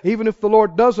saying, even if the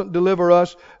Lord doesn't deliver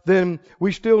us, then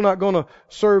we're still not going to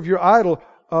serve your idol.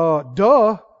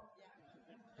 Duh.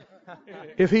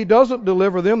 If He doesn't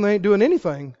deliver them, they ain't doing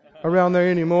anything around there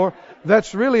anymore.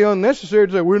 That's really unnecessary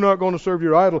to say, we're not going to serve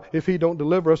your idol if He don't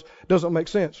deliver us. Doesn't make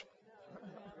sense.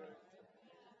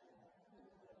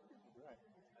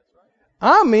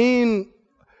 I mean,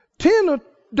 10 or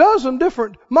dozen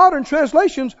different modern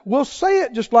translations will say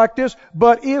it just like this,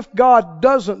 but if God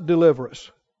doesn't deliver us.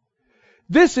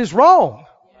 This is wrong.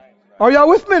 Are y'all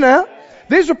with me now?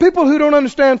 These are people who don't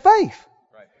understand faith.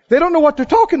 They don't know what they're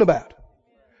talking about.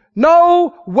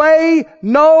 No way,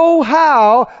 no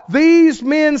how these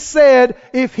men said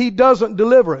if He doesn't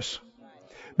deliver us.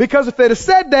 Because if they'd have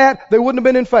said that, they wouldn't have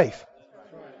been in faith.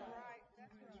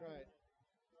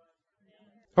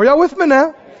 Are y'all with me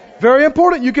now? Very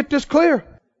important you get this clear.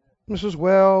 And says,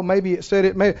 well, maybe it said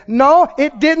it. Maybe. No,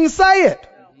 it didn't say it.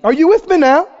 Are you with me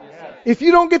now? If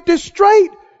you don't get this straight,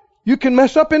 you can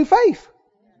mess up in faith.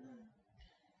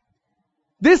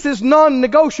 This is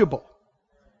non-negotiable.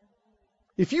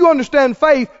 If you understand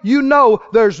faith, you know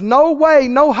there's no way,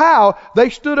 no how they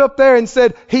stood up there and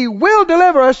said, He will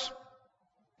deliver us.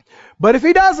 But if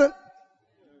He doesn't,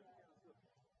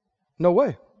 no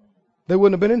way. They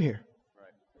wouldn't have been in here.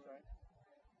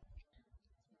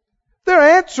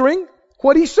 They're answering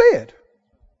what He said.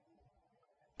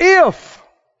 If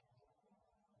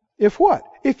what?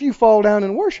 If you fall down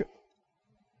and worship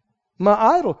my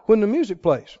idol when the music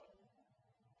plays,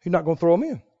 He's not going to throw them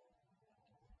in.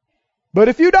 But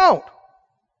if you don't,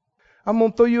 I'm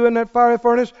going to throw you in that fiery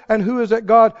furnace. And who is that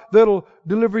God that'll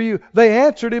deliver you? They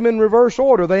answered Him in reverse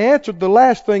order. They answered the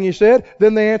last thing He said,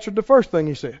 then they answered the first thing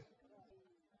He said.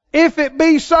 If it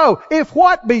be so, if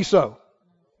what be so?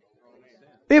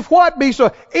 If what be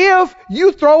so? If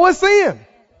you throw us in.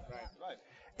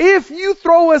 If you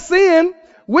throw us in,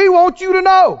 we want you to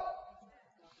know.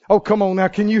 Oh, come on now.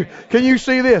 Can you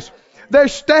see this? They're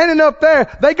standing up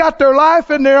there. They got their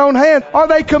life in their own hand. Are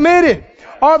they committed?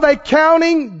 Are they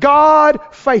counting God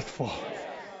faithful?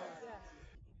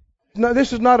 No,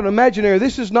 this is not an imaginary.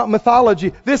 This is not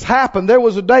mythology. This happened. There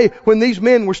was a day when these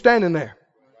men were standing there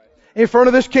in front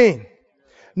of this king,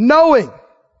 knowing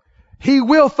He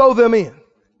will throw them in.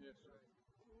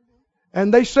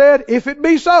 And they said, if it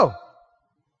be so,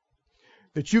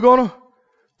 that you're going to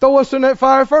throw us in that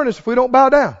fire furnace if we don't bow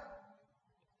down.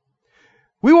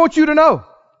 We want you to know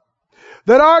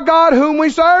that our God whom we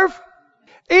serve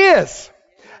is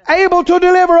able to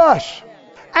deliver us.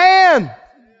 And,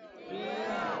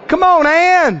 come on,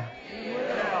 and,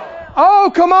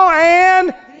 oh, come on,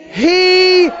 and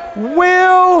He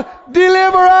will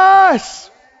deliver us.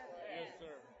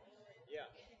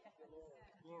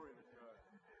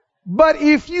 But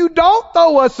if you don't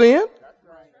throw us in,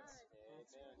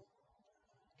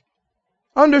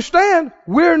 understand,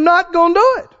 we're not going to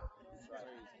do it.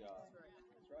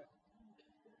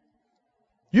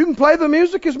 You can play the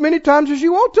music as many times as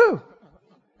you want to.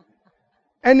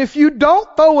 And if you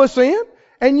don't throw us in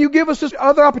and you give us this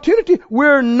other opportunity,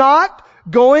 we're not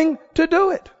going to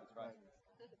do it.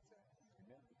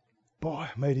 Boy,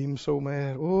 it made him so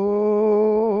mad.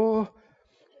 Oh,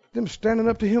 them standing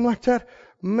up to him like that.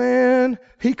 Man,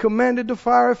 he commanded the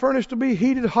fiery furnace to be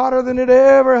heated hotter than it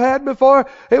ever had before.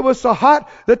 It was so hot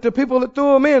that the people that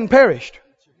threw him in perished.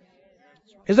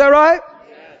 Is that right?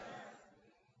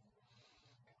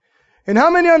 And how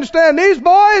many understand these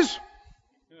boys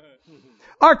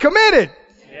are committed?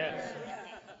 Yes.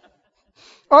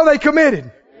 Are they committed?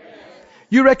 Yes.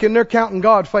 You reckon they're counting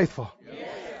God faithful? Yes.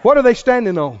 What are they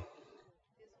standing on?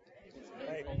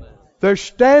 They're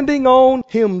standing on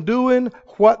Him doing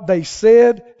what they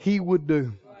said He would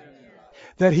do.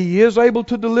 That He is able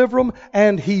to deliver them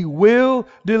and He will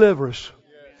deliver us.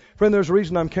 Friend, there's a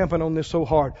reason I'm camping on this so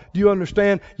hard. Do you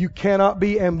understand? You cannot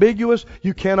be ambiguous.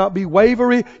 You cannot be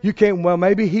wavery. You can't, well,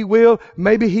 maybe He will,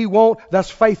 maybe He won't. That's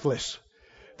faithless.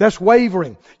 That's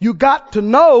wavering. You got to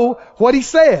know what He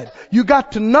said. You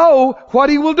got to know what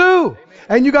He will do.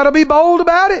 And you got to be bold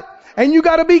about it. And you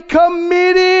got to be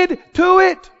committed to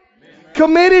it.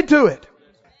 Committed to it.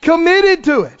 Committed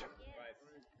to it.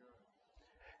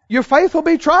 Your faith will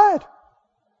be tried.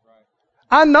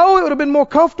 I know it would have been more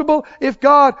comfortable if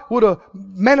God would have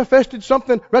manifested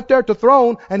something right there at the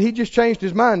throne and He just changed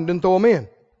His mind and didn't throw them in.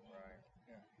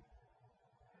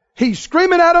 He's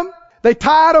screaming at them. They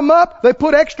tied them up. They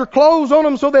put extra clothes on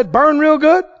them so they'd burn real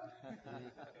good.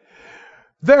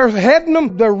 They're heading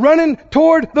them. They're running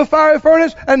toward the fiery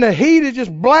furnace, and the heat is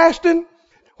just blasting.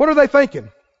 What are they thinking?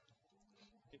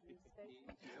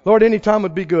 Lord, any time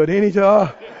would be good. Any time.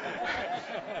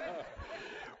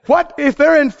 What if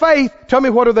they're in faith? Tell me,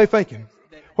 what are they thinking?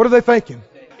 What are they thinking?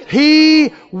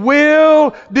 He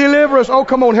will deliver us. Oh,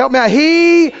 come on, help me out.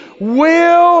 He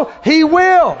will. He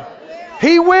will.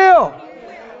 He will.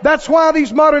 That's why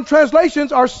these modern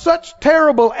translations are such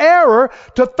terrible error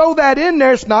to throw that in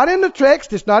there. It's not in the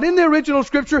text. It's not in the original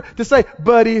scripture to say,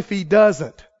 but if he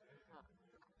doesn't.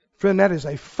 Friend, that is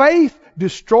a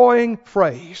faith-destroying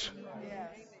phrase.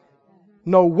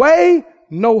 No way,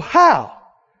 no how.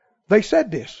 They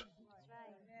said this.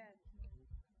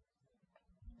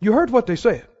 You heard what they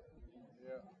said.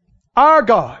 Our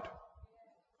God,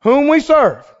 whom we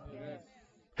serve.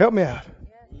 Help me out.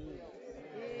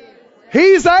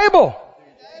 He's able.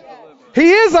 He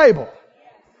is able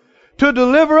to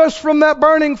deliver us from that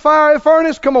burning fiery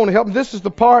furnace. Come on, help me. This is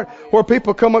the part where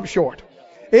people come up short.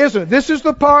 Isn't it? This is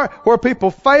the part where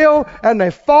people fail and they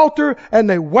falter and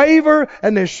they waver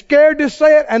and they're scared to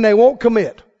say it and they won't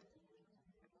commit.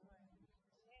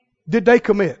 Did they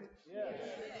commit?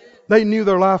 They knew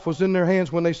their life was in their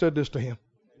hands when they said this to him.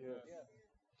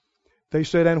 They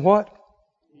said, and what?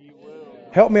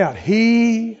 Help me out.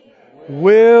 He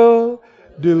will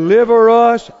deliver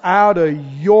us out of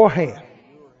your hand.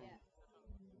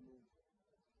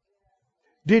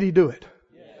 Did he do it?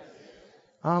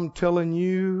 I'm telling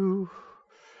you,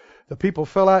 the people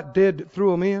fell out dead that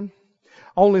threw them in.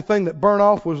 Only thing that burned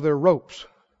off was their ropes.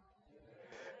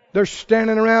 They're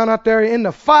standing around out there in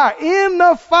the fire. In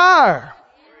the fire.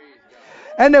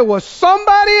 And there was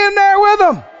somebody in there with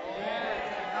them.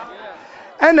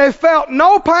 And they felt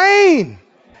no pain.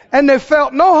 And they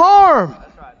felt no harm.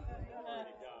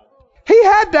 He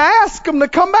had to ask them to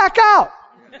come back out.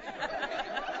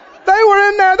 They were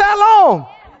in there that long.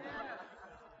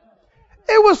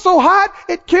 It was so hot,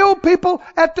 it killed people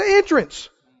at the entrance.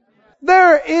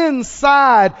 They're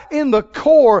inside, in the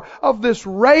core of this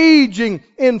raging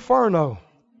inferno.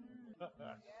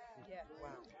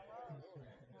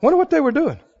 Wonder what they were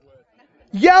doing.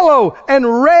 Yellow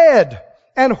and red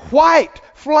and white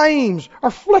flames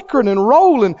are flickering and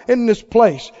rolling in this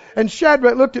place. And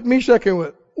Shadrach looked at Meshach and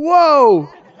went, whoa!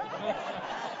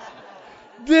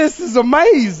 This is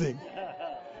amazing.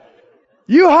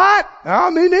 You hot? Oh,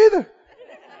 me neither.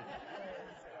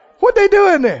 What they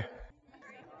doing there?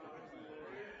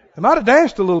 I might have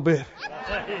danced a little bit.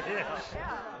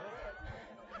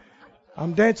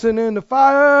 I'm dancing in the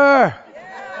fire.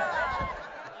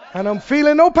 And I'm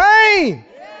feeling no pain.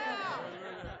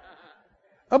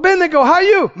 Abednego, how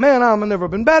you? Man, I've never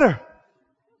been better.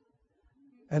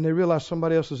 And they realize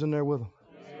somebody else is in there with them.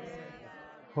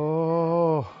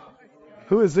 Oh,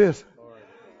 who is this?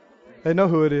 They know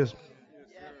who it is.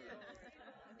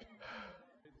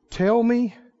 Tell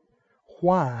me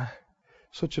why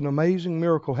such an amazing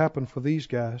miracle happened for these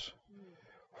guys.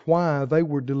 Why they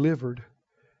were delivered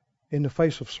in the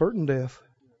face of certain death.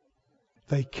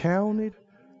 They counted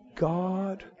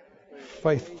God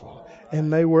faithful.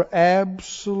 And they were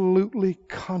absolutely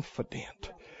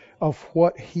confident of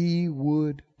what He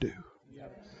would do.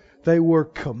 They were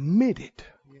committed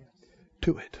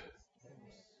to it.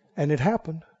 And it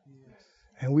happened.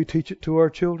 And we teach it to our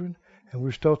children. And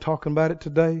we're still talking about it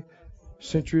today,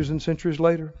 centuries and centuries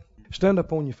later. Stand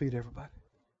up on your feet, everybody.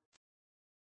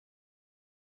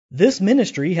 This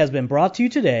ministry has been brought to you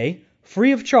today,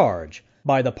 free of charge,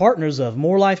 by the partners of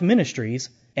More Life Ministries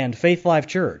and Faith Life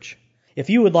Church. If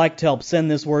you would like to help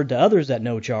send this word to others at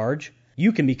no charge,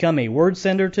 you can become a word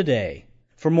sender today.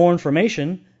 For more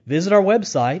information, visit our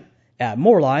website at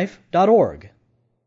morelife.org.